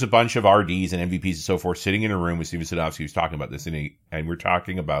here's a bunch of RDs and MVPs and so forth sitting in a room with Steven Sinofsky, who's talking about this, and we're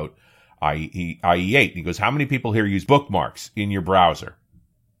talking about IE8. And he goes, "How many people here use bookmarks in your browser?"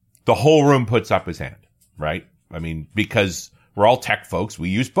 The whole room puts up his hand, right? I mean, because we're all tech folks. We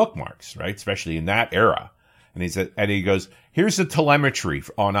use bookmarks, right? Especially in that era. And he goes, "Here's the telemetry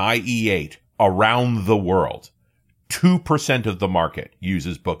on IE8 around the world. 2% of the market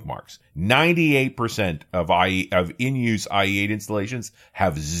uses bookmarks. 98% of in-use IE8 installations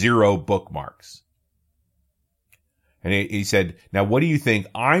have 0 bookmarks." And he said, "Now, what do you think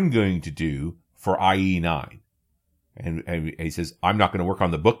I'm going to do for IE9? And he says, "I'm not going to work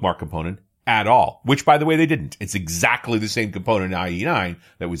on the bookmark component at all," which, by the way, they didn't. It's exactly the same component in IE9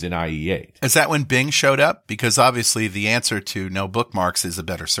 that was in IE8. Is that when Bing showed up? Because obviously the answer to no bookmarks is a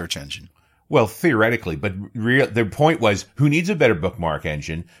better search engine. Well, theoretically, but the point was, who needs a better bookmark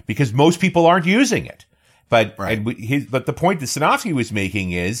engine? Because most people aren't using it. But but the point that Sinofsky was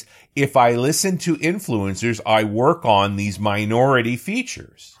making is, if I listen to influencers, I work on these minority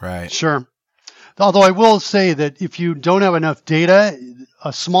features. Right. Sure. Although I will say that if you don't have enough data,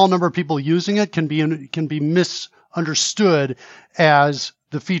 a small number of people using it can be misunderstood as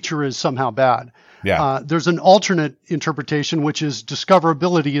the feature is somehow bad. Yeah. There's an alternate interpretation, which is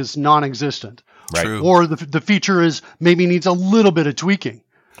discoverability is non-existent. Right. True. Or the feature is maybe needs a little bit of tweaking.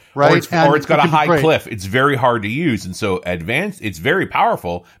 Right. Or it's got a high cliff. It's very hard to use. And so it's very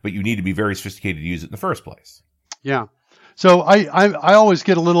powerful, but you need to be very sophisticated to use it in the first place. Yeah. So I always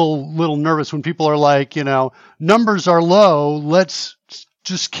get a little nervous when people are like, numbers are low, let's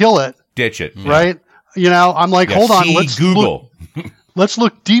just kill it. Ditch it. Right? I'm like, hold on, let's Google. Let's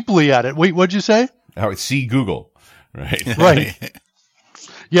look deeply at it. Wait, what'd you say? Oh, see Google. Right. Right.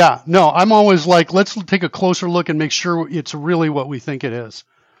 Yeah. No, I'm always like, let's take a closer look and make sure it's really what we think it is.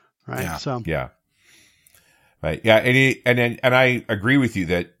 Right. Yeah. So yeah. Right. Yeah. And I agree with you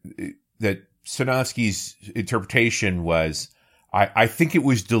that Sinofsky's interpretation was, I think it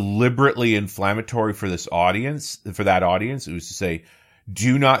was deliberately inflammatory for that audience. It was to say,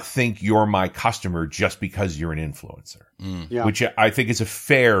 do not think you're my customer just because you're an influencer, which I think is a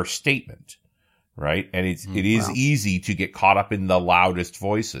fair statement, right? And it is easy to get caught up in the loudest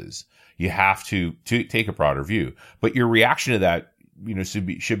voices. You have to take a broader view, but your reaction to that,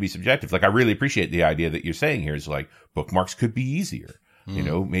 should be subjective. Like, I really appreciate the idea that you're saying here is like, bookmarks could be easier.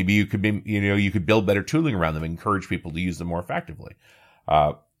 Maybe you could build better tooling around them and encourage people to use them more effectively.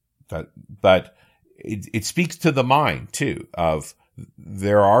 But it speaks to the mind too of,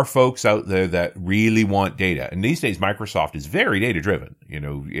 there are folks out there that really want data. And these days, Microsoft is very data driven,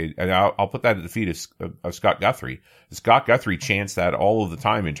 and I'll put that at the feet of Scott Guthrie. Scott Guthrie chants that all of the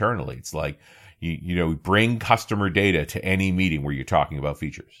time internally. It's like, bring customer data to any meeting where you're talking about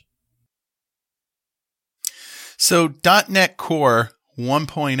features. So .NET Core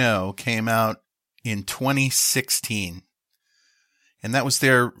 1.0 came out in 2016. And that was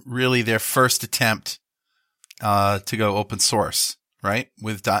their first attempt to go open source, right,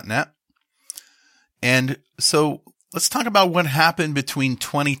 with .NET. And so let's talk about what happened between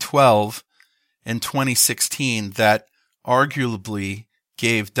 2012 and 2016 that arguably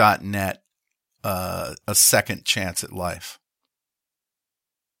gave .NET a second chance at life.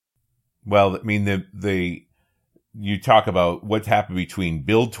 Well, I mean, you talk about what happened between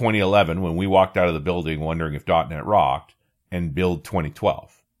Build 2011, when we walked out of the building wondering if .NET rocked, and Build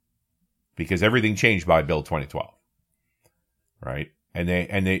 2012, because everything changed by Build 2012, right? And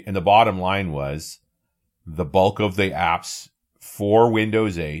the bottom line was, the bulk of the apps for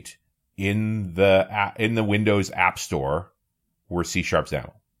Windows 8 in the Windows App Store were C#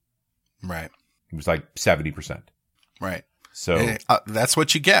 XAML. Right. It was like 70%. Right. So that's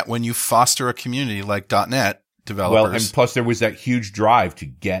what you get when you foster a community like .NET. developers. Well, and plus there was that huge drive to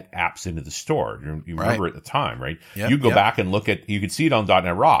get apps into the store. You remember at the time, right? Yep, you go back and look at, you could see it on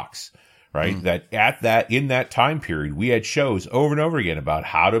 .NET Rocks, right? That in that time period, we had shows over and over again about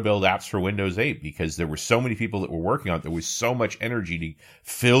how to build apps for Windows 8 because there were so many people that were working on it. There was so much energy to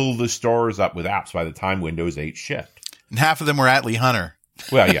fill the stores up with apps by the time Windows 8 shipped. And half of them were Atlee Hunter.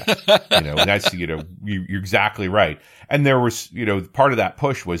 Well, yeah, that's, you're exactly right. And there was, part of that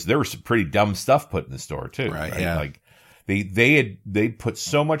push was there was some pretty dumb stuff put in the store too. Right. Yeah. Like they put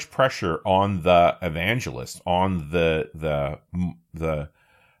so much pressure on the evangelists, on the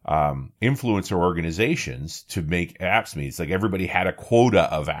influencer organizations to make apps meet. It's like everybody had a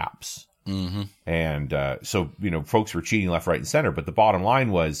quota of apps. Mm-hmm. And, so, folks were cheating left, right, and center. But the bottom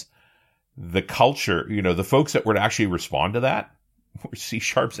line was the culture, the folks that would actually respond to that were C#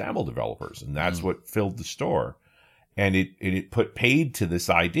 XAML developers, and that's what filled the store. And it put paid to this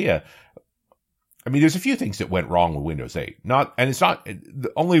idea. I mean, there's a few things that went wrong with Windows 8.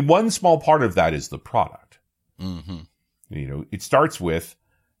 Only one small part of that is the product. Mm-hmm. It starts with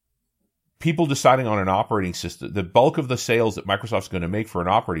people deciding on an operating system. The bulk of the sales that Microsoft's going to make for an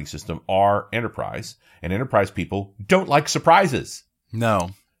operating system are enterprise, and enterprise people don't like surprises.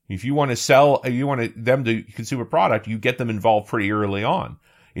 No. If you want them to consume a product, you get them involved pretty early on.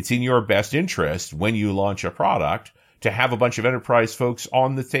 It's in your best interest when you launch a product to have a bunch of enterprise folks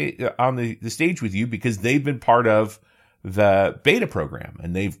on the stage with you because they've been part of the beta program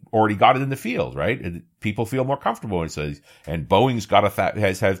and they've already got it in the field, right? And people feel more comfortable. And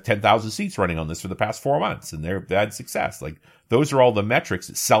Boeing's has 10,000 seats running on this for the past 4 months, and they've had success. Like those are all the metrics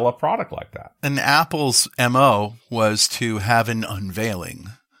that sell a product like that. And Apple's MO was to have an unveiling.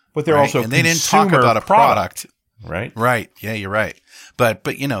 But they're also and they didn't talk about a product. Right? Right. Yeah, you're right. But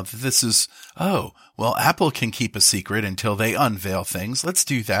this is, Apple can keep a secret until they unveil things. Let's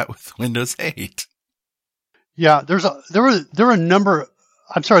do that with Windows 8. Yeah, there's a number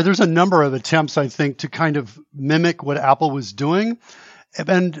of attempts, I think, to kind of mimic what Apple was doing.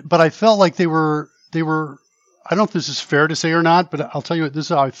 But I felt like they were, I don't know if this is fair to say or not, but I'll tell you what, this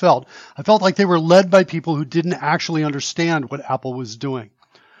is how I felt. I felt like they were led by people who didn't actually understand what Apple was doing.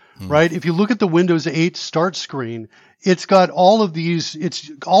 Right? If you look at the Windows 8 start screen, it's got all of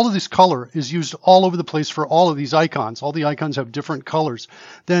this color is used all over the place for all of these icons. All the icons have different colors.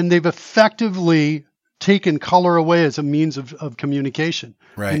 Then they've effectively taken color away as a means of communication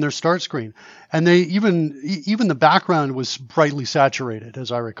in their start screen. And they even the background was brightly saturated,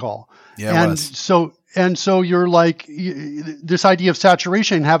 as I recall. Yeah, it was. And so you're like, this idea of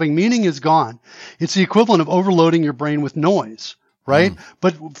saturation having meaning is gone. It's the equivalent of overloading your brain with noise. Right.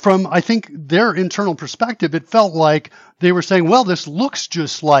 But from, I think, their internal perspective, it felt like they were saying, well, this looks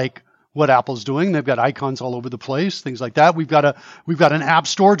just like what Apple's doing. They've got icons all over the place, things like that. We've got an app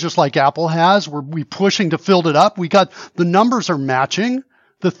store just like Apple has. We pushing to fill it up. The numbers are matching.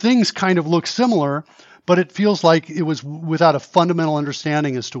 The things kind of look similar, but it feels like it was without a fundamental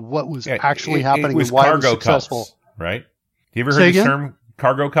understanding as to what was actually happening and why it was successful. Cults, right? You ever heard the term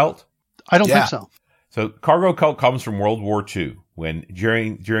cargo cult? I don't think so. So cargo cult comes from World War II, when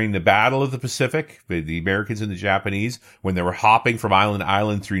during the Battle of the Pacific, the Americans and the Japanese, when they were hopping from island to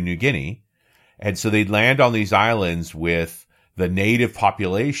island through New Guinea. And so they'd land on these islands with the native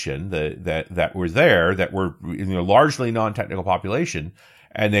population that was there, that were largely non-technical population.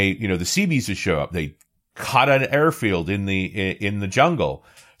 And the Seabees would show up. They cut an airfield in the jungle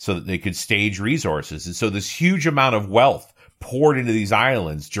so that they could stage resources. And so this huge amount of wealth poured into these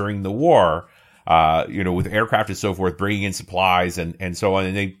islands during the war, with aircraft and so forth, bringing in supplies and so on.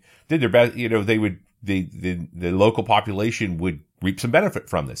 And they did their best. The local population would reap some benefit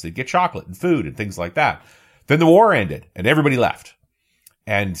from this. They'd get chocolate and food and things like that. Then the war ended and everybody left.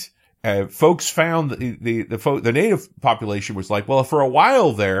 And folks found the native population was like, well, for a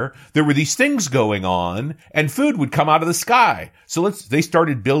while there were these things going on and food would come out of the sky. So they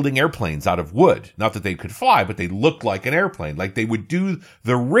started building airplanes out of wood. Not that they could fly, but they looked like an airplane. Like they would do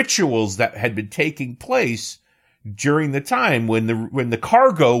the rituals that had been taking place during the time when the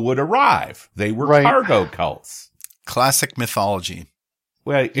cargo would arrive. They were cargo cults. Classic mythology.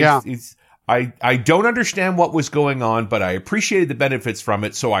 Well, I don't understand what was going on, but I appreciated the benefits from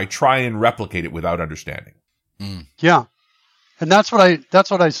it, so I try and replicate it without understanding. Yeah, and that's what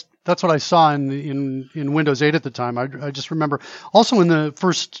I saw in Windows 8 at the time. I just remember also in the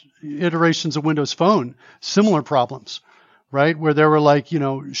first iterations of Windows Phone, similar problems, right? Where there were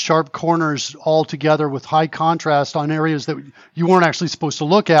sharp corners all together with high contrast on areas that you weren't actually supposed to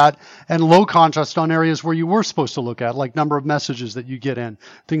look at, and low contrast on areas where you were supposed to look at, like number of messages that you get in,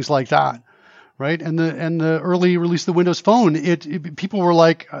 things like that. right? And the early release of the Windows Phone, people were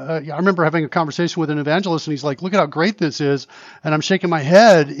like, I remember having a conversation with an evangelist, and he's like, "Look at how great this is," and I'm shaking my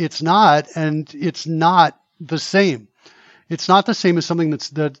head. It's not, and it's not the same. It's not the same as something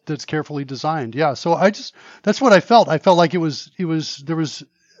that's carefully designed. Yeah. So that's what I felt. I felt like there was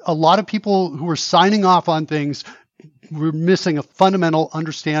a lot of people who were signing off on things were missing a fundamental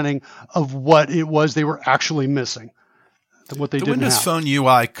understanding of what it was they were actually missing. What they the didn't Windows have. Phone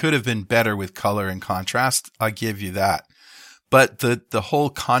UI could have been better with color and contrast. I give you that. But the whole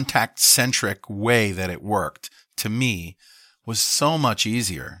contact centric way that it worked to me was so much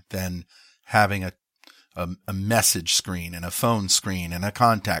easier than having a message screen and a phone screen and a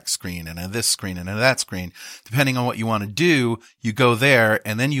contact screen and a this screen and a that screen. Depending on what you want to do, you go there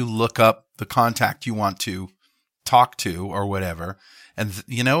and then you look up the contact you want to talk to or whatever. And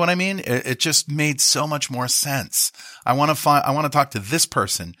you know what I mean? It just made so much more sense. I want to talk to this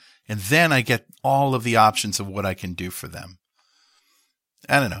person, and then I get all of the options of what I can do for them.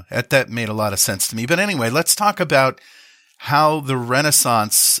 I don't know. That made a lot of sense to me. But anyway, let's talk about how the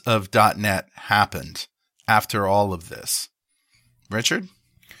renaissance of .NET happened after all of this. Richard?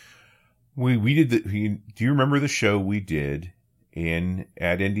 We did do you remember the show we did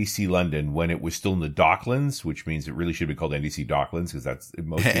at NDC London when it was still in the Docklands, which means it really should be called NDC Docklands because that's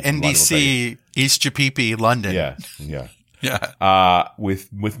most NDC East Japipi, London. Yeah.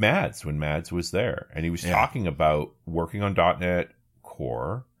 With Mads, when Mads was there, and he was talking about working on .NET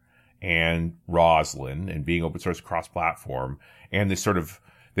Core and Roslyn and being open source cross platform, and this sort of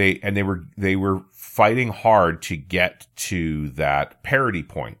they were fighting hard to get to that parity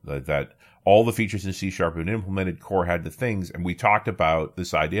point that all the features in C# had been implemented, Core had the things, and we talked about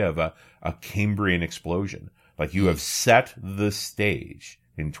this idea of a Cambrian explosion. Like you have set the stage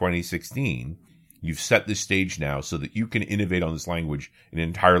in 2016. You've set the stage now so that you can innovate on this language in an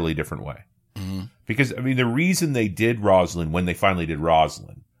entirely different way. Mm-hmm. Because, I mean, the reason they did Roslyn when they finally did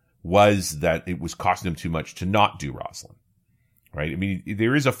Roslyn was that it was costing them too much to not do Roslyn. Right? I mean,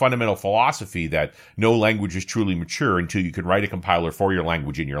 there is a fundamental philosophy that no language is truly mature until you can write a compiler for your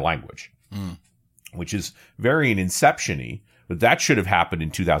language in your language. Which is very an inception-y, but that should have happened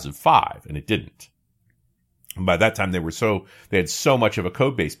in 2005, and it didn't. And by that time, they had so much of a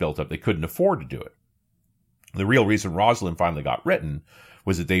code base built up, they couldn't afford to do it. The real reason Roslyn finally got written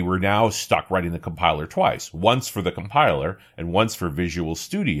was that they were now stuck writing the compiler twice, once for the compiler and once for Visual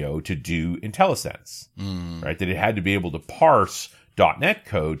Studio to do IntelliSense, right? That it had to be able to parse .NET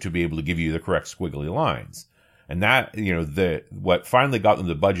code to be able to give you the correct squiggly lines. And that, what finally got them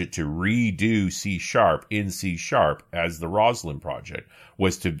the budget to redo C# in C# as the Roslyn project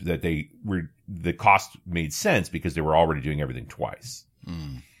was the cost made sense because they were already doing everything twice.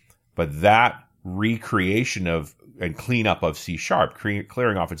 But that recreation and cleanup of C#,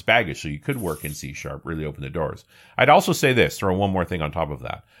 clearing off its baggage so you could work in C# really opened the doors. I'd also say this, throw one more thing on top of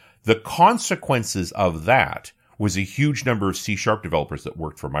that. The consequences of that was a huge number of C# developers that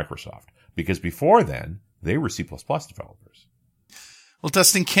worked for Microsoft. Because before then, they were C++ developers. Well,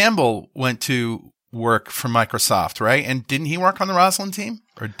 Dustin Campbell went to work for Microsoft, right? And didn't he work on the Roslyn team?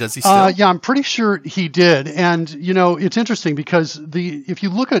 Or does he still? Yeah, I'm pretty sure he did. And, it's interesting because if you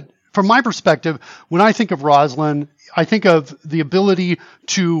look at, from my perspective, when I think of Roslyn, I think of the ability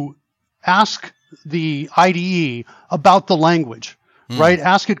to ask the IDE about the language, right?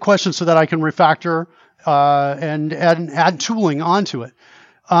 Ask it questions so that I can refactor and add tooling onto it.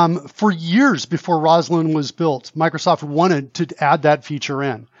 For years before Roslyn was built, Microsoft wanted to add that feature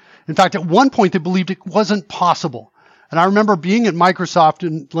in. In fact, at one point, they believed it wasn't possible. And I remember being at Microsoft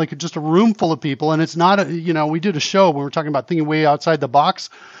in like just a room full of people, and it's not, we did a show where we were talking about thinking way outside the box,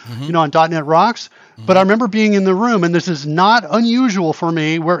 on .NET Rocks. But I remember being in the room, and this is not unusual for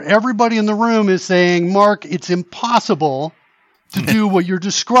me, where everybody in the room is saying, Mark, it's impossible to do what you're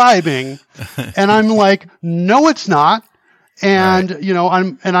describing. And I'm like, no, it's not. And,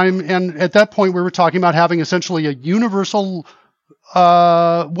 right. And at that point we were talking about having essentially a universal,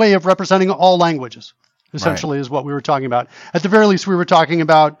 way of representing all languages, essentially is what we were talking about. At the very least, we were talking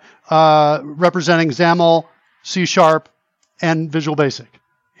about, representing XAML, C# and Visual Basic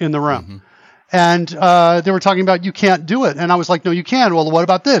in the room. And, they were talking about, you can't do it. And I was like, no, you can. Well, what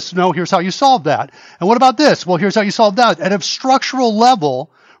about this? No, here's how you solve that. And what about this? Well, here's how you solve that. At a structural level,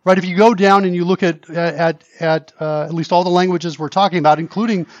 right, if you go down and you look at least all the languages we're talking about,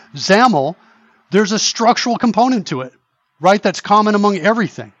 including XAML, there's a structural component to it, right? That's common among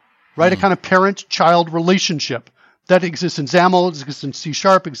everything, right? A kind of parent-child relationship that exists in XAML, exists in C#,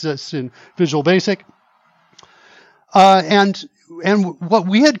 exists in Visual Basic. And what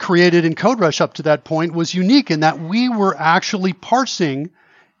we had created in CodeRush up to that point was unique in that we were actually parsing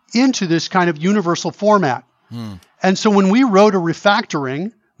into this kind of universal format. And so when we wrote a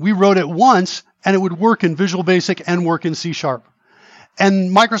refactoring, we wrote it once and it would work in Visual Basic and work in C#.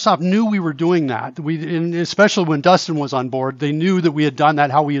 And Microsoft knew we were doing that. And especially when Dustin was on board, they knew that we had done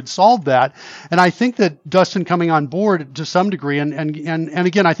that, how we had solved that. And I think that Dustin coming on board to some degree, and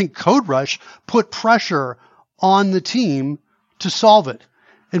again, I think CodeRush put pressure on the team to solve it.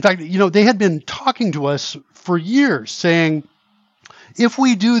 In fact, they had been talking to us for years saying, if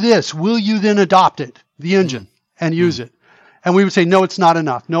we do this, will you then adopt it, the engine, and use it? And we would say, no, it's not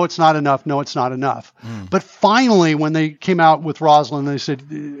enough. No, it's not enough. No, it's not enough. But finally, when they came out with Roslyn, they said,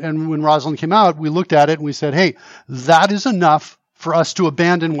 and when Roslyn came out, we looked at it and we said, hey, that is enough for us to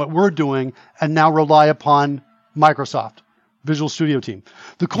abandon what we're doing and now rely upon Microsoft, Visual Studio Team.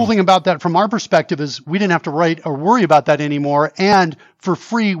 The cool thing about that from our perspective is we didn't have to write or worry about that anymore. And for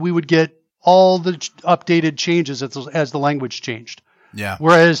free, we would get all the updated changes as the language changed. Yeah.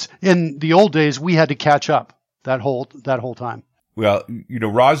 Whereas in the old days, we had to catch up that whole time. Well,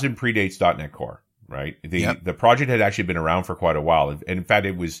 Roslyn predates .NET Core, right? The project had actually been around for quite a while. And in fact,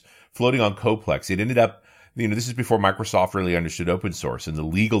 it was floating on Coplex. It ended up, this is before Microsoft really understood open source, and the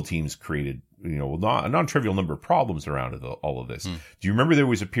legal teams created, a non-trivial number of problems around all of this. Do you remember there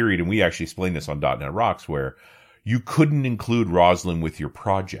was a period, and we actually explained this on .NET Rocks, where you couldn't include Roslyn with your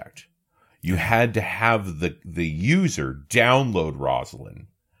project. You had to have the user download Roslyn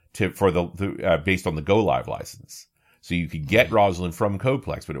based on the Go Live license. So you could get Roslyn from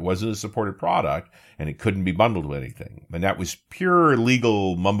Codeplex, but it wasn't a supported product and it couldn't be bundled with anything. And that was pure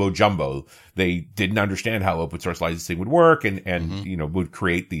legal mumbo jumbo. They didn't understand how open source licensing would work and would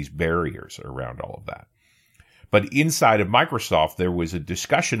create these barriers around all of that. But inside of Microsoft, there was a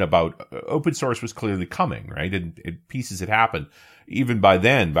discussion about open source was clearly coming, right? And pieces had happened. Even by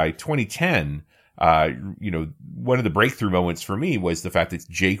then, by 2010, one of the breakthrough moments for me was the fact that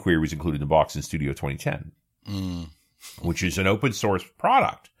jQuery was included in the box in Studio 2010, which is an open source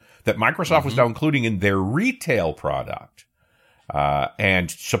product that Microsoft was now including in their retail product and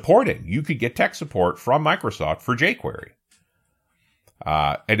supporting. You could get tech support from Microsoft for jQuery.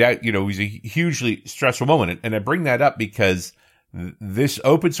 And that, it was a hugely stressful moment. And I bring that up because this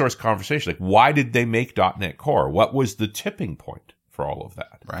open source conversation, like, why did they make .NET Core? What was the tipping point for all of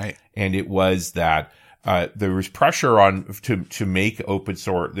that? Right. And it was that there was pressure on to make open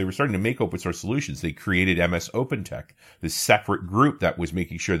source. They were starting to make open source solutions. They created MS OpenTech, this separate group that was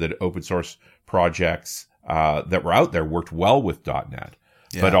making sure that open source projects that were out there worked well with .NET.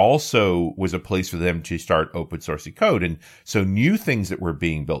 Yeah. But also was a place for them to start open sourcing code. And so new things that were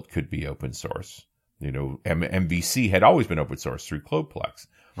being built could be open source. MVC had always been open source through Codeplex.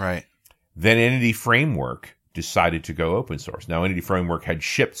 Right. Then Entity Framework decided to go open source. Now, Entity Framework had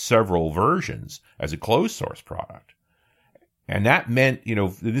shipped several versions as a closed source product. And that meant,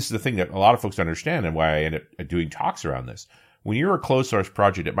 this is the thing that a lot of folks don't understand and why I end up doing talks around this. When you're a closed source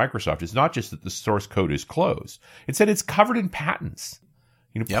project at Microsoft, it's not just that the source code is closed. It's that it's covered in patents.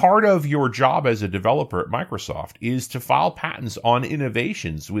 Part of your job as a developer at Microsoft is to file patents on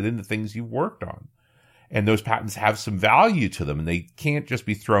innovations within the things you've worked on. And those patents have some value to them, and they can't just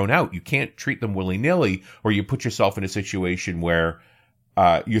be thrown out. You can't treat them willy-nilly, or you put yourself in a situation where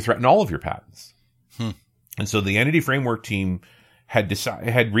you threaten all of your patents. And so the Entity Framework team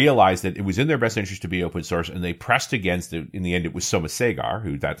had realized that it was in their best interest to be open source, and they pressed against it. In the end, it was Soma Sagar,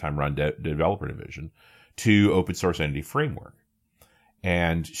 who at that time ran the developer division, to open source Entity Framework.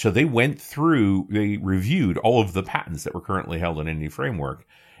 And so they they reviewed all of the patents that were currently held in Entity Framework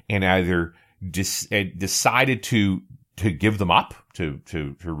and either decided to give them up, to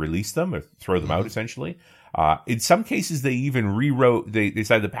release them or throw them out, essentially. In some cases, they even they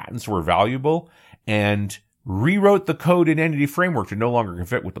decided the patents were valuable and rewrote the code in Entity Framework to no longer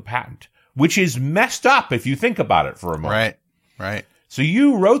fit with the patent, which is messed up if you think about it for a moment. Right. So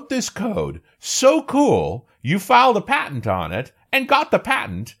you wrote this code, so cool, you filed a patent on it, and got the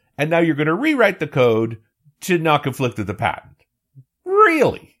patent, and now you're going to rewrite the code to not conflict with the patent.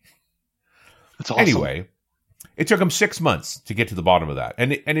 Really? That's awesome. Anyway, it took them 6 months to get to the bottom of that.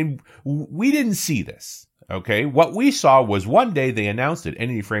 We didn't see this, okay? What we saw was one day they announced it,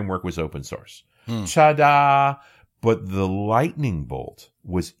 Entity Framework was open source. Ta-da! But the lightning bolt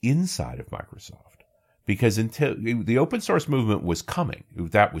was inside of Microsoft. Because until the open source movement was coming,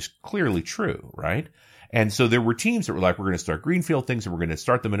 that was clearly true, right? And so there were teams that were like, we're going to start greenfield things and we're going to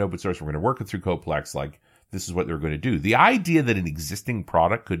start them in open source. We're going to work it through Coplex. Like, this is what they're going to do. The idea that an existing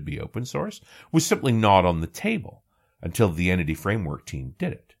product could be open source was simply not on the table until the Entity Framework team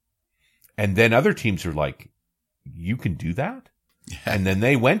did it. And then other teams are like, you can do that? And then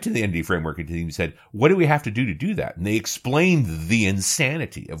they went to the entity framework team and said, what do we have to do that? And they explained the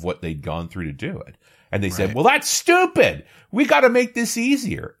insanity of what they'd gone through to do it. And they said, well, that's stupid. We got to make this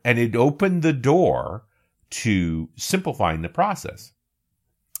easier. And it opened the door to simplifying the process.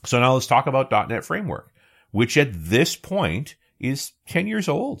 So now let's talk about .NET Framework, which at this point is 10 years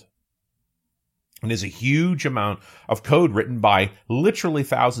old. And there's a huge amount of code written by literally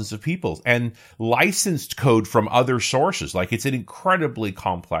thousands of people and licensed code from other sources. Like, it's an incredibly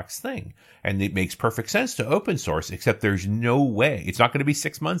complex thing. And it makes perfect sense to open source, except there's no way. It's not going to be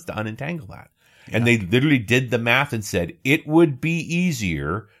 6 months to unentangle that. Yeah. And they literally did the math and said it would be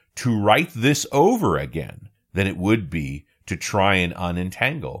easier to write this over again than it would be to try and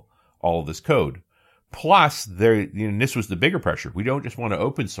unentangle all of this code. Plus, this was the bigger pressure. We don't just want to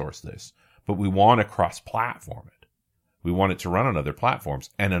open source this, but we want to cross-platform it. We want it to run on other platforms.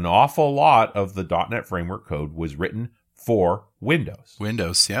 And an awful lot of the .NET Framework code was written for Windows.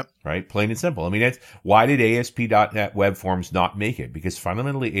 Windows, yep. Right? Plain and simple. I mean, why did ASP.NET Web Forms not make it? Because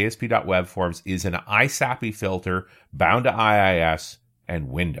fundamentally, ASP.Web Forms is an ISAPI filter bound to IIS and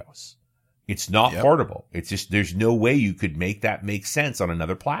Windows. It's not portable. It's just, there's no way you could make that make sense on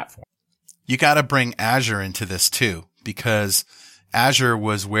another platform. You got to bring Azure into this too, because Azure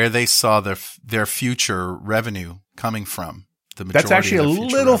was where they saw their future revenue coming from. That's actually a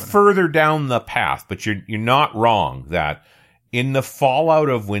little further down the path, but you're not wrong that in the fallout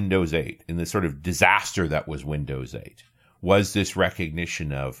of Windows 8, in the sort of disaster that was Windows 8, was this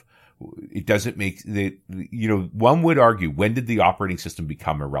recognition of it doesn't make one would argue, when did the operating system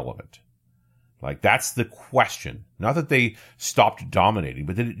become irrelevant? Like, that's the question. Not that they stopped dominating,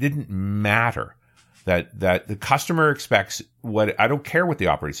 but that it didn't matter. That the customer expects I don't care what the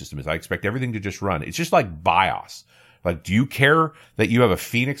operating system is. I expect everything to just run. It's just like BIOS. Like, do you care that you have a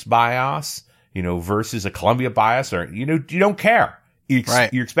Phoenix BIOS, versus a Columbia BIOS, or, you don't care.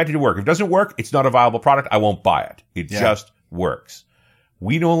 You're expected to work. If it doesn't work, it's not a viable product. I won't buy it. It just works.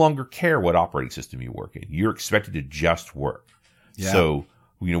 We no longer care what operating system you work in. You're expected to just work. Yeah. So,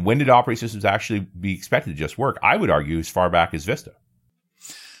 when did operating systems actually be expected to just work? I would argue as far back as Vista.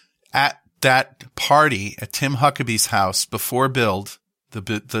 At that party at Tim Huckabee's house before build, the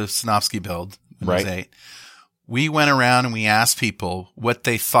Sinofsky build, Windows 8, we went around and we asked people what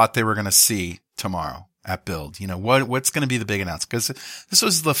they thought they were going to see tomorrow at build. What's going to be the big announcement? Because this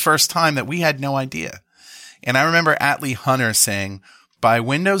was the first time that we had no idea. And I remember Atlee Hunter saying, by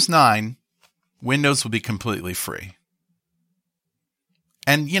Windows 9, Windows will be completely free.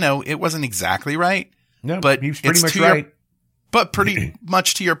 And, it wasn't exactly right. No, but he was pretty much right. But pretty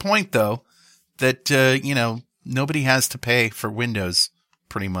much to your point, though, that, nobody has to pay for Windows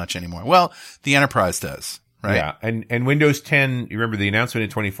pretty much anymore. Well, the enterprise does, right? Yeah. And Windows 10, you remember the announcement in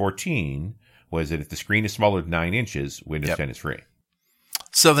 2014 was that if the screen is smaller than 9 inches, Windows 10 is free.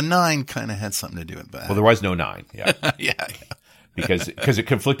 So the 9 kind of had something to do with that. Well, there was no 9. Yeah. yeah. Because it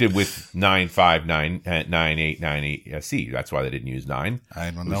conflicted with 9.5, 9.8, 9.8C. That's why they didn't use 9.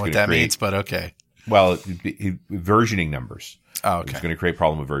 I don't know what that means, but okay. Well, versioning numbers. Oh, okay. It was going to create a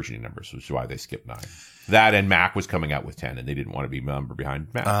problem with versioning numbers, which is why they skipped 9. That and Mac was coming out with 10, and they didn't want to be a number behind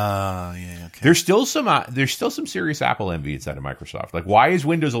Mac. Yeah, okay. There's still some serious Apple envy inside of Microsoft. Like, why does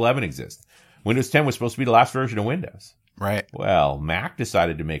Windows 11 exist? Windows 10 was supposed to be the last version of Windows. Right. Well, Mac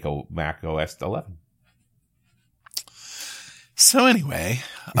decided to make a Mac OS 11. So anyway,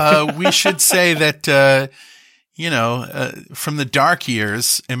 we should say that, from the dark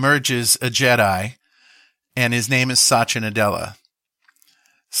years emerges a Jedi, and his name is Satya Nadella.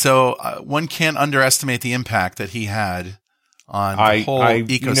 So one can't underestimate the impact that he had on the whole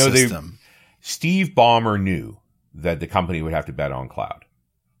ecosystem. Steve Ballmer knew that the company would have to bet on cloud.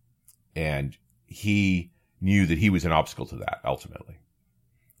 And he knew that he was an obstacle to that, ultimately.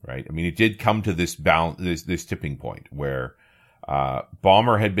 Right? I mean, it did come to this tipping point where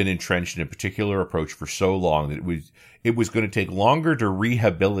Ballmer had been entrenched in a particular approach for so long that it was going to take longer to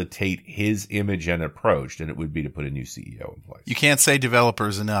rehabilitate his image and approach than it would be to put a new CEO in place. You can't say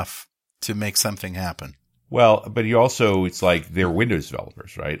developers enough to make something happen. Well, but it's like they're Windows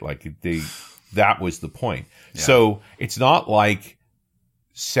developers, right? Like that was the point. Yeah. So it's not like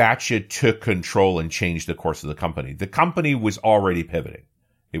Satya took control and changed the course of the company. The company was already pivoting.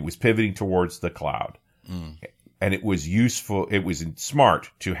 It was pivoting towards the cloud. Mm. And it was useful, it was smart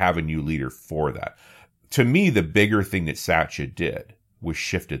to have a new leader for that. To me, the bigger thing that Satya did was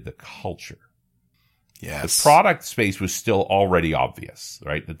shifted the culture. Yes. The product space was still already obvious,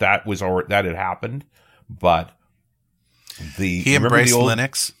 right? That had happened, but he embraced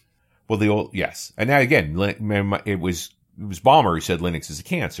Linux. Well, yes. And now again, it was was Ballmer who said Linux is a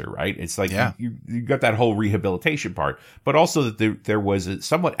cancer, right? It's like you got that whole rehabilitation part, but also that there was a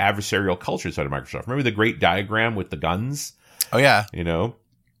somewhat adversarial culture inside of Microsoft. Remember the great diagram with the guns? Oh yeah,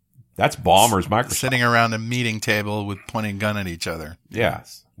 that's Ballmer's Microsoft sitting around a meeting table with pointing a gun at each other.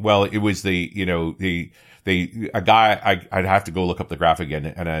 Yes. Well, it was a guy. I'd have to go look up the graphic again,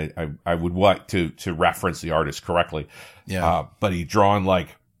 and I would want to reference the artist correctly. Yeah. But he drawn like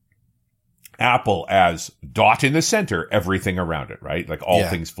Apple as dot in the center, everything around it, right? Like all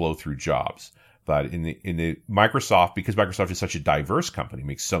things flow through jobs. But in the Microsoft, because Microsoft is such a diverse company,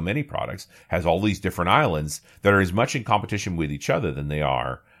 makes so many products, has all these different islands that are as much in competition with each other than they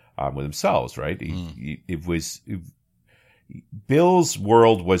are with themselves, right? Bill's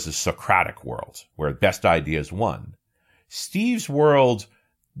world was a Socratic world where best ideas won. Steve's world,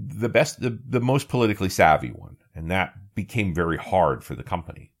 the most politically savvy one, and that became very hard for the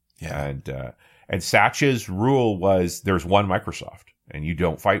company. Yeah. And Satch's rule was there's one Microsoft, and you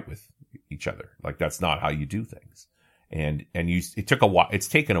don't fight with each other. Like that's not how you do things. It took a while. It's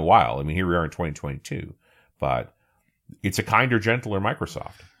taken a while. I mean, here we are in 2022, but it's a kinder, gentler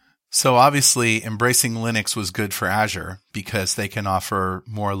Microsoft. So obviously embracing Linux was good for Azure because they can offer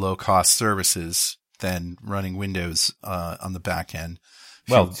more low-cost services than running Windows on the back end.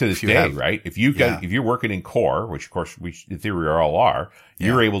 Well, to this day, right? If you're working in core, which of course we in theory all are,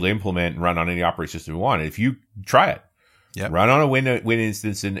 you're able to implement and run on any operating system you want. If you try it, run on a Win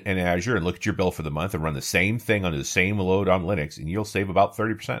instance in Azure and look at your bill for the month and run the same thing under the same load on Linux, and you'll save about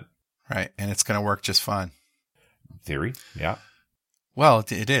 30%. Right, and it's going to work just fine. Theory, yeah. Well,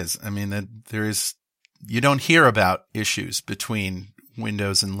 it is. I mean, you don't hear about issues between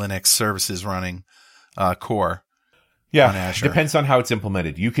Windows and Linux services running core. Yeah, on Azure. Depends on how it's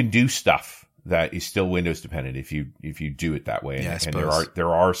implemented. You can do stuff that is still Windows dependent if you do it that way. And there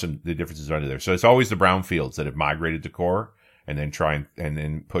are some the differences under there. So it's always the brownfields that have migrated to core and then try and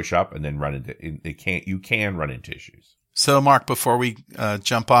then push up and then run into you can run into issues. So Mark, before we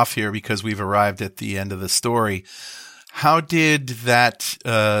jump off here because we've arrived at the end of the story, how did that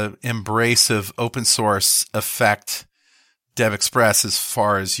embrace of open source affect DevExpress as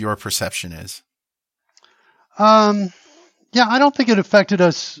far as your perception is? Yeah, I don't think it affected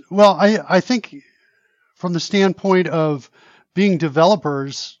us. Well, I think from the standpoint of being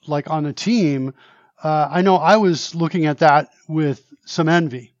developers, like on a team, I know I was looking at that with some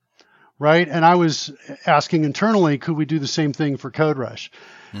envy, right? And I was asking internally, could we do the same thing for CodeRush?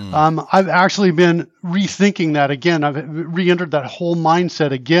 I've actually been rethinking that again. I've re-entered that whole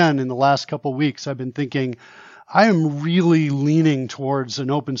mindset again in the last couple of weeks. I've been thinking I am really leaning towards an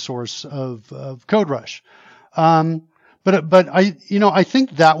open source of CodeRush. But I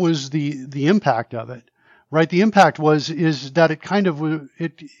think that was the impact of it, right? The impact is that it kind of,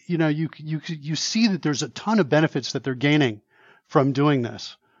 you see that there's a ton of benefits that they're gaining from doing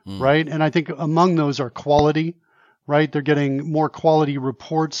this, right? And I think among those are quality, right? They're getting more quality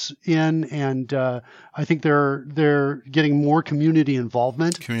reports in, and I think they're getting more community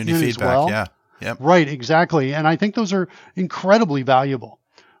involvement, community feedback, as well. Yeah, yep. Right, exactly. And I think those are incredibly valuable.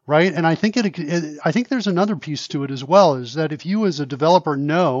 Right. And I think I think there's another piece to it as well, is that if you as a developer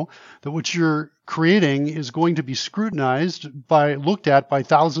know that what you're creating is going to be looked at by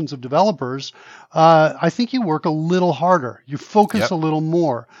thousands of developers, I think you work a little harder. You focus a little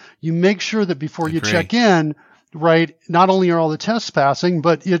more. You make sure that before you check in, right, not only are all the tests passing,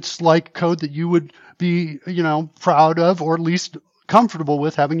 but it's like code that you would be, proud of, or at least comfortable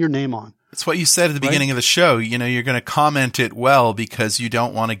with having your name on. It's what you said at the beginning of the show. You're going to comment it well because you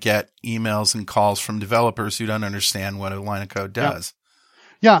don't want to get emails and calls from developers who don't understand what a line of code does.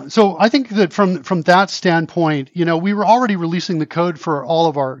 Yeah. So I think that from that standpoint, we were already releasing the code for all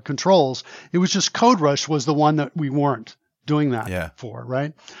of our controls. It was just CodeRush was the one that we weren't doing that for,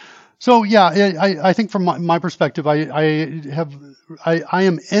 right? So I think from my perspective, I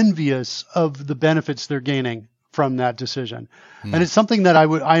am envious of the benefits they're gaining from that decision. And it's something that I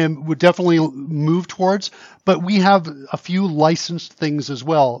would definitely move towards, but we have a few licensed things as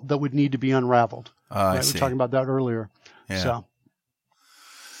well that would need to be unraveled. Right? We were talking about that earlier. Yeah. So.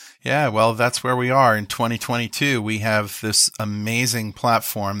 Yeah, well, that's where we are in 2022. We have this amazing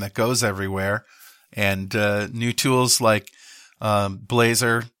platform that goes everywhere, and new tools like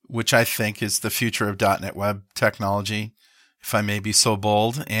Blazor, which I think is the future of .NET Web technology, if I may be so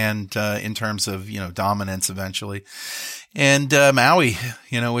bold, and in terms of, dominance eventually. And Maui,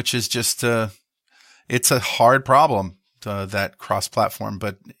 which is just, it's a hard problem, that cross-platform,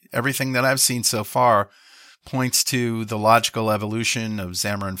 but everything that I've seen so far points to the logical evolution of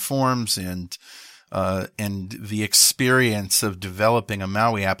Xamarin Forms and the experience of developing a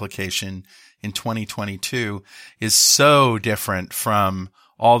Maui application in 2022 is so different from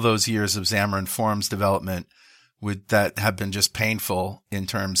all those years of Xamarin Forms development that have been just painful in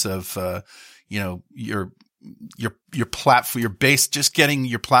terms of, your platform, your base, just getting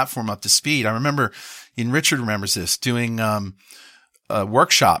your platform up to speed. I remember, and Richard remembers this, doing,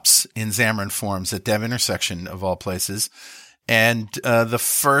 workshops in Xamarin Forms at Dev Intersection of all places. And, the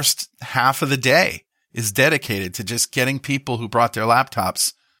first half of the day is dedicated to just getting people who brought their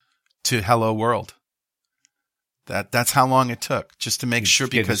laptops to Hello World. That's how long it took just to make sure,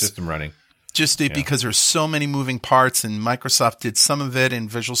 get because the system running. Because there's so many moving parts, and Microsoft did some of it in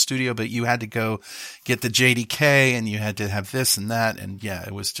Visual Studio, but you had to go get the JDK and you had to have this and that. And yeah,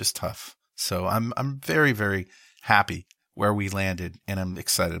 it was just tough. So I'm very, very happy where we landed, and I'm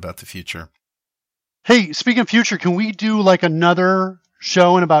excited about the future. Hey, speaking of future, can we do like another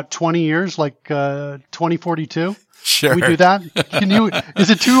show in about 20 years, like 2042? Sure. Can we do that? Is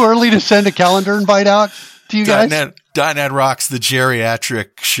it too early to send a calendar invite out to you guys? .NET Rocks, the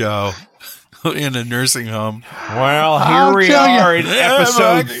geriatric show in a nursing home. Well, here we are in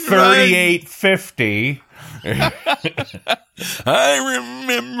episode 3850. I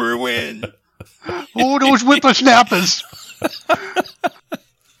remember when. Oh, those whippersnappers.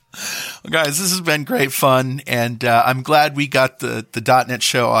 Well, guys, this has been great fun, and I'm glad we got the .NET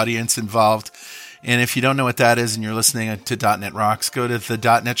Show audience involved. And if you don't know what that is and you're listening to .NET Rocks, go to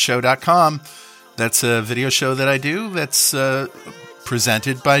the.netshow.com. That's a video show that I do that's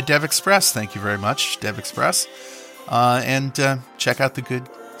presented by Dev Express. Thank you very much, Dev Express. And check out the good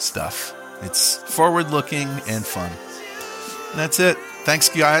stuff. It's forward-looking and fun. And that's it. Thanks,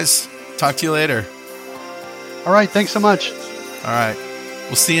 guys. Talk to you later. All right. Thanks so much. All right.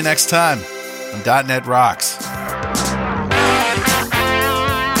 We'll see you next time on .NET Rocks.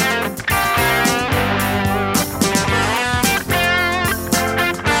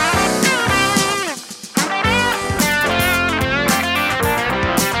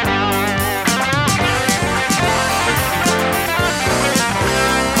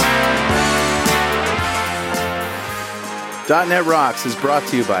 .NET Rocks is brought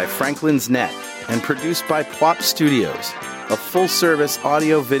to you by Franklin's Net and produced by Plop Studios, a full-service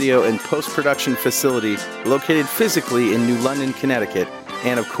audio, video, and post-production facility located physically in New London, Connecticut,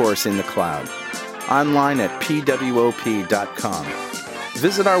 and of course in the cloud. Online at pwop.com.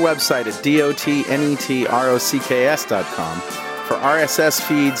 Visit our website at dotnetrocks.com for RSS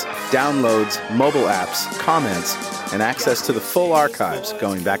feeds, downloads, mobile apps, comments, and access to the full archives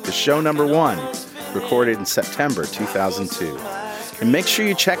going back to show number 1, recorded in September 2002. And make sure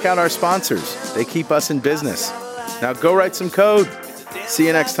you check out our sponsors. They keep us in business. Now go write some code. See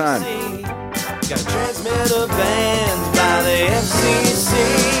you next time. Got a transmitter banned by the FCC.